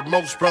groove that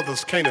most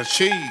brothers can't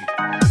achieve.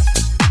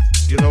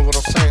 You know what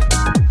I'm saying?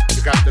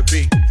 You got to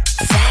be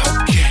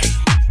funky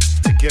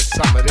to get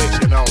some of this,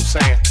 you know what I'm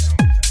saying?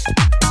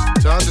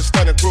 To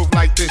understand a groove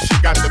like this,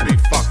 you got to be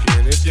funky.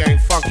 And if you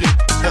ain't funky,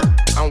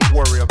 don't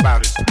worry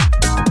about it.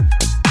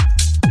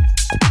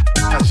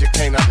 Cause you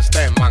can't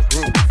understand my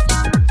groove.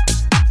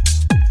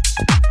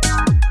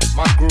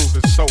 My groove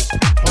is so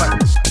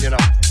complex, you know.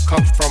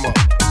 Comes from a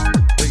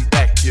way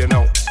back, you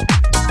know.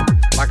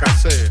 Like I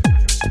said,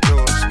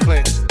 George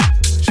Clinton,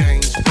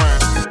 James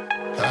Brown.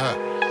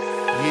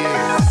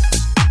 Yeah.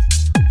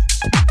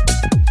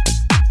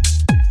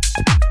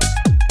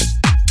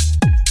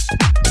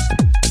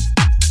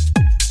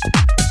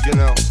 You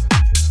know,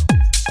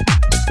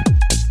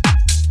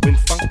 when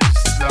funk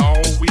is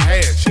all we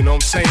had, you know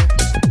what I'm saying?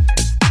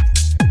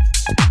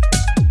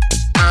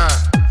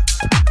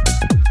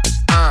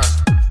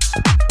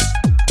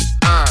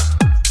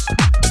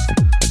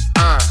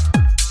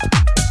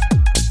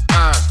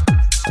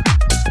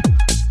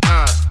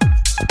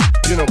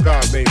 You know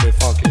God made me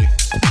funky,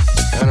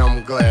 and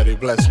I'm glad he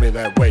blessed me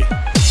that way.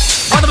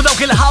 Għadda b'dawk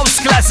il-house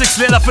classics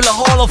li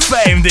fil-Hall of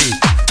Fame di.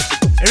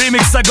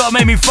 Remix ta' God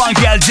Made Me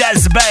Funky għal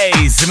Jazz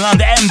Bass minn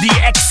għand MD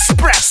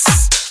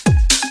Express.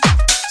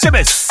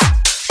 Xibis,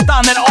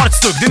 dan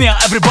il-ortstuk dinja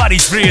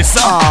everybody's free issa.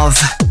 Of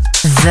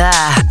the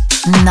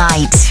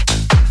night.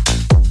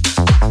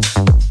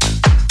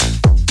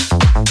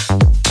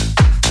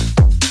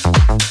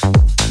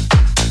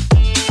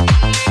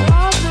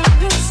 All the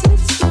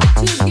pieces put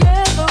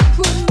together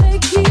could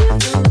make it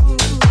right.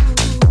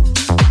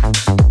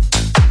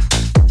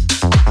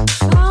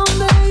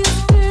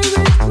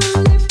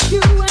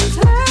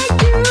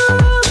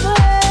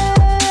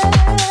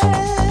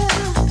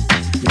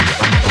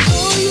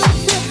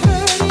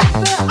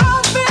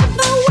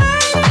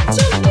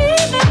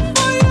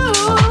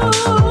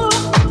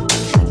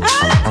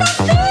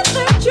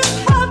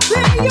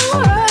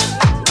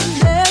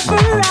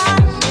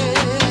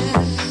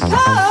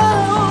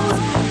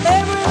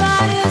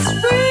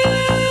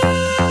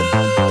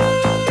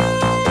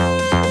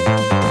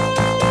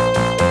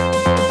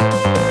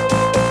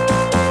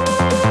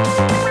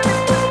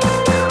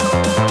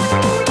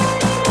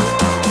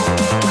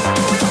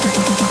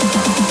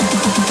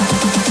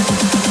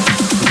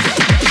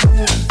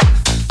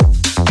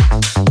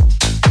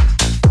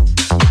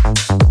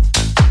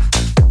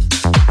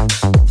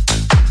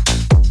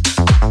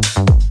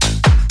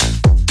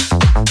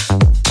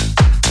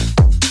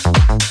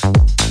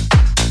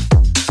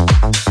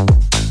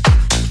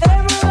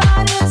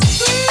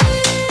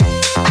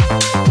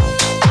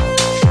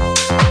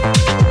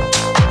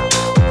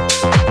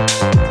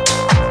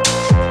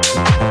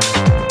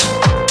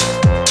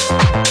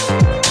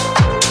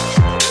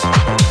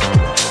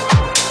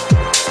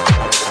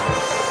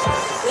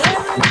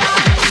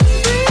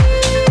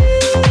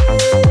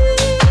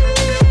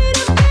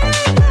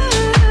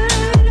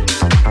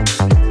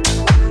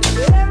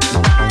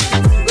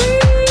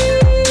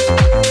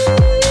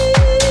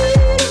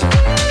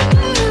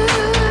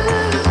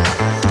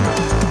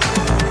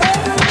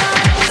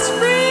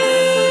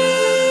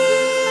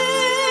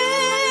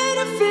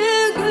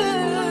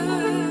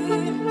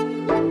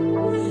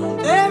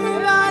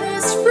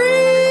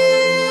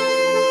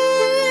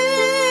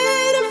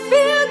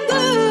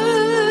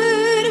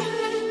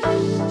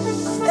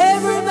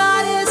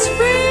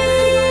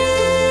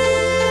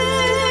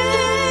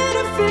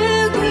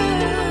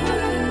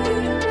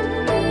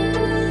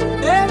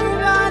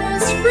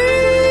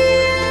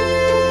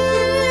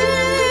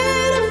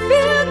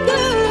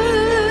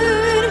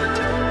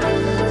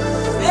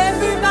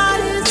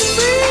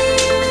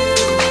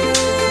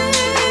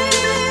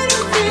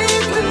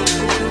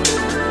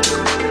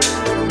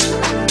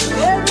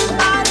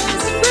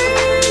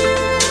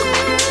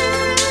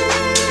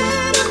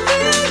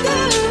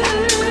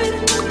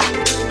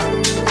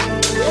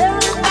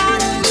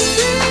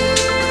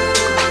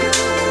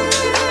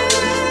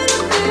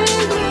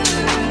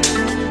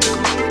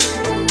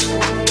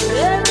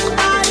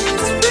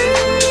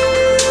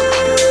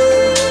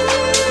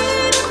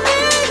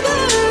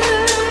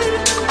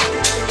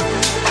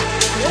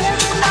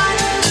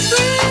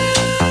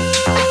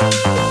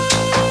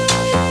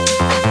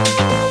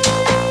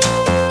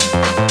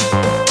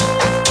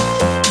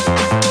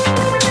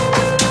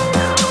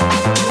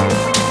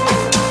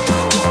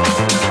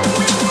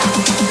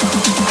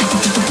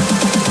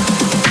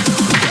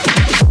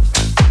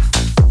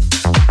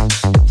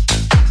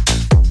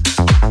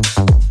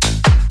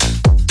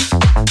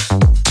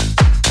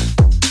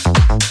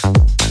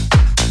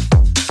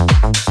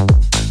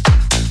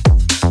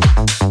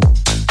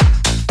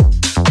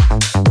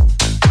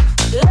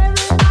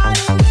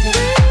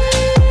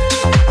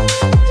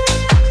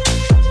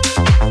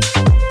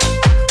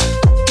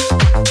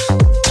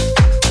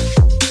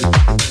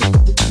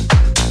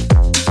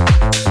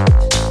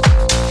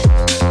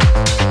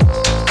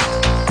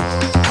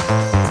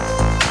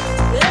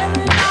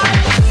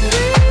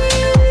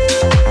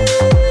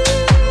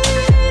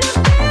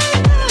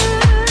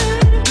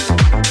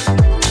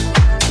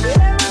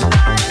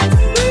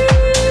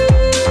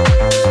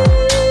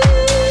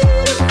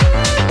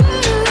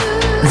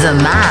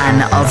 the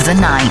man of the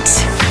night,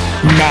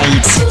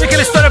 Nate. Dik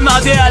l-istoria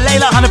mnaqdi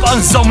għal-lejla ħanibqa'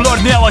 nżomm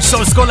l-ordni għaw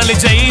għax-show skola li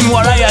ġejjin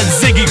warajja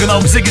Ziggy kuna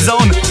u Ziggy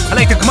Zone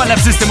għalejtek ma'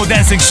 lab system u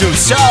dancing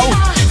shoes.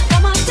 Ciao!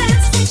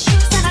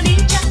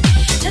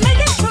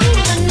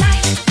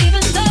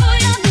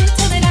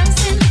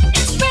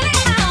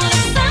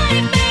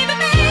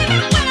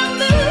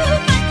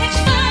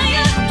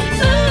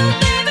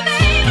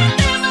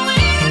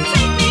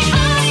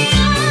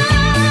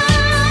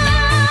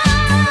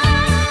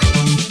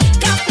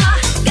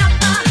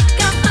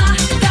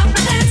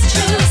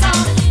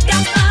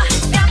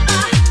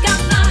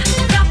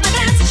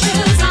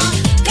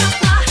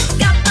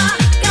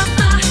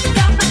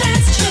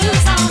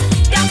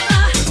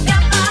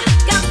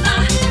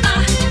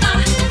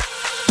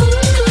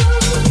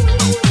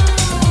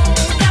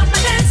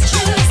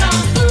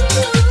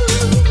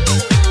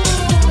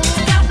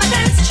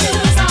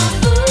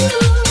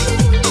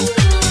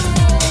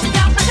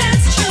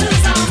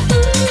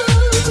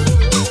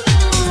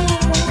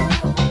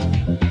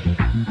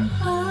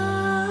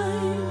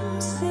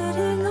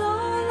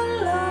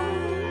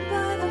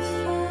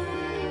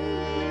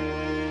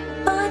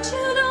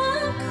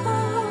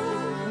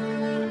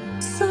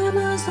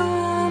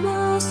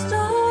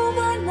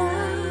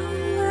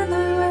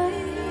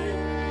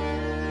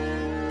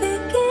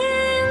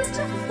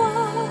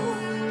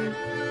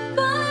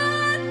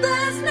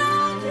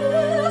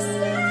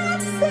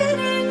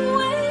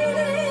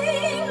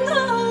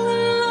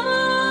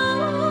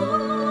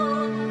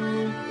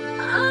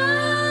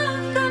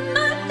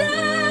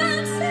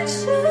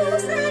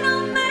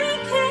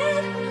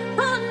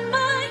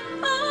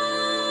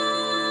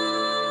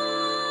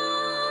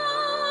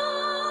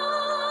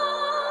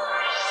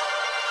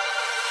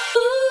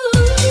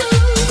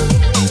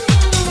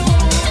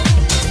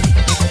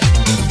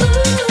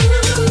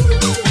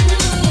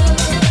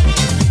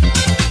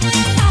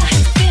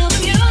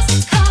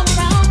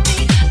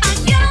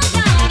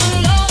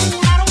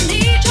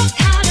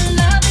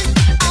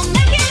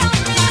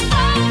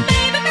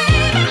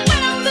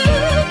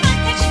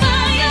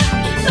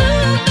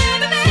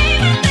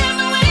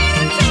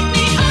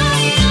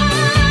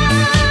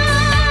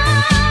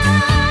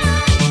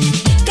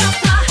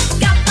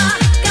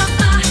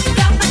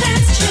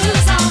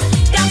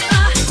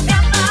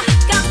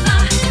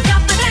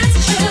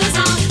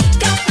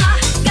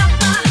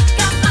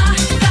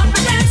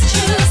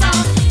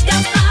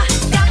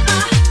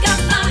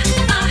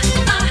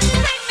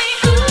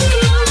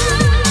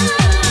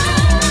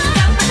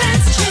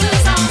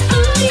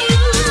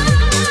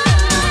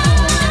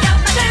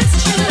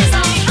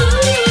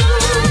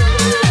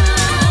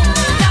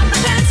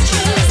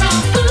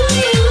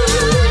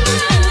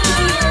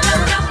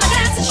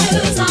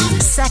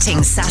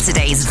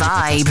 Saturday's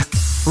vibe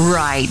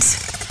right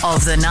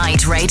of the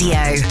Nght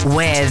Radio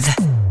with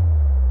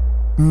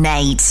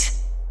Nate.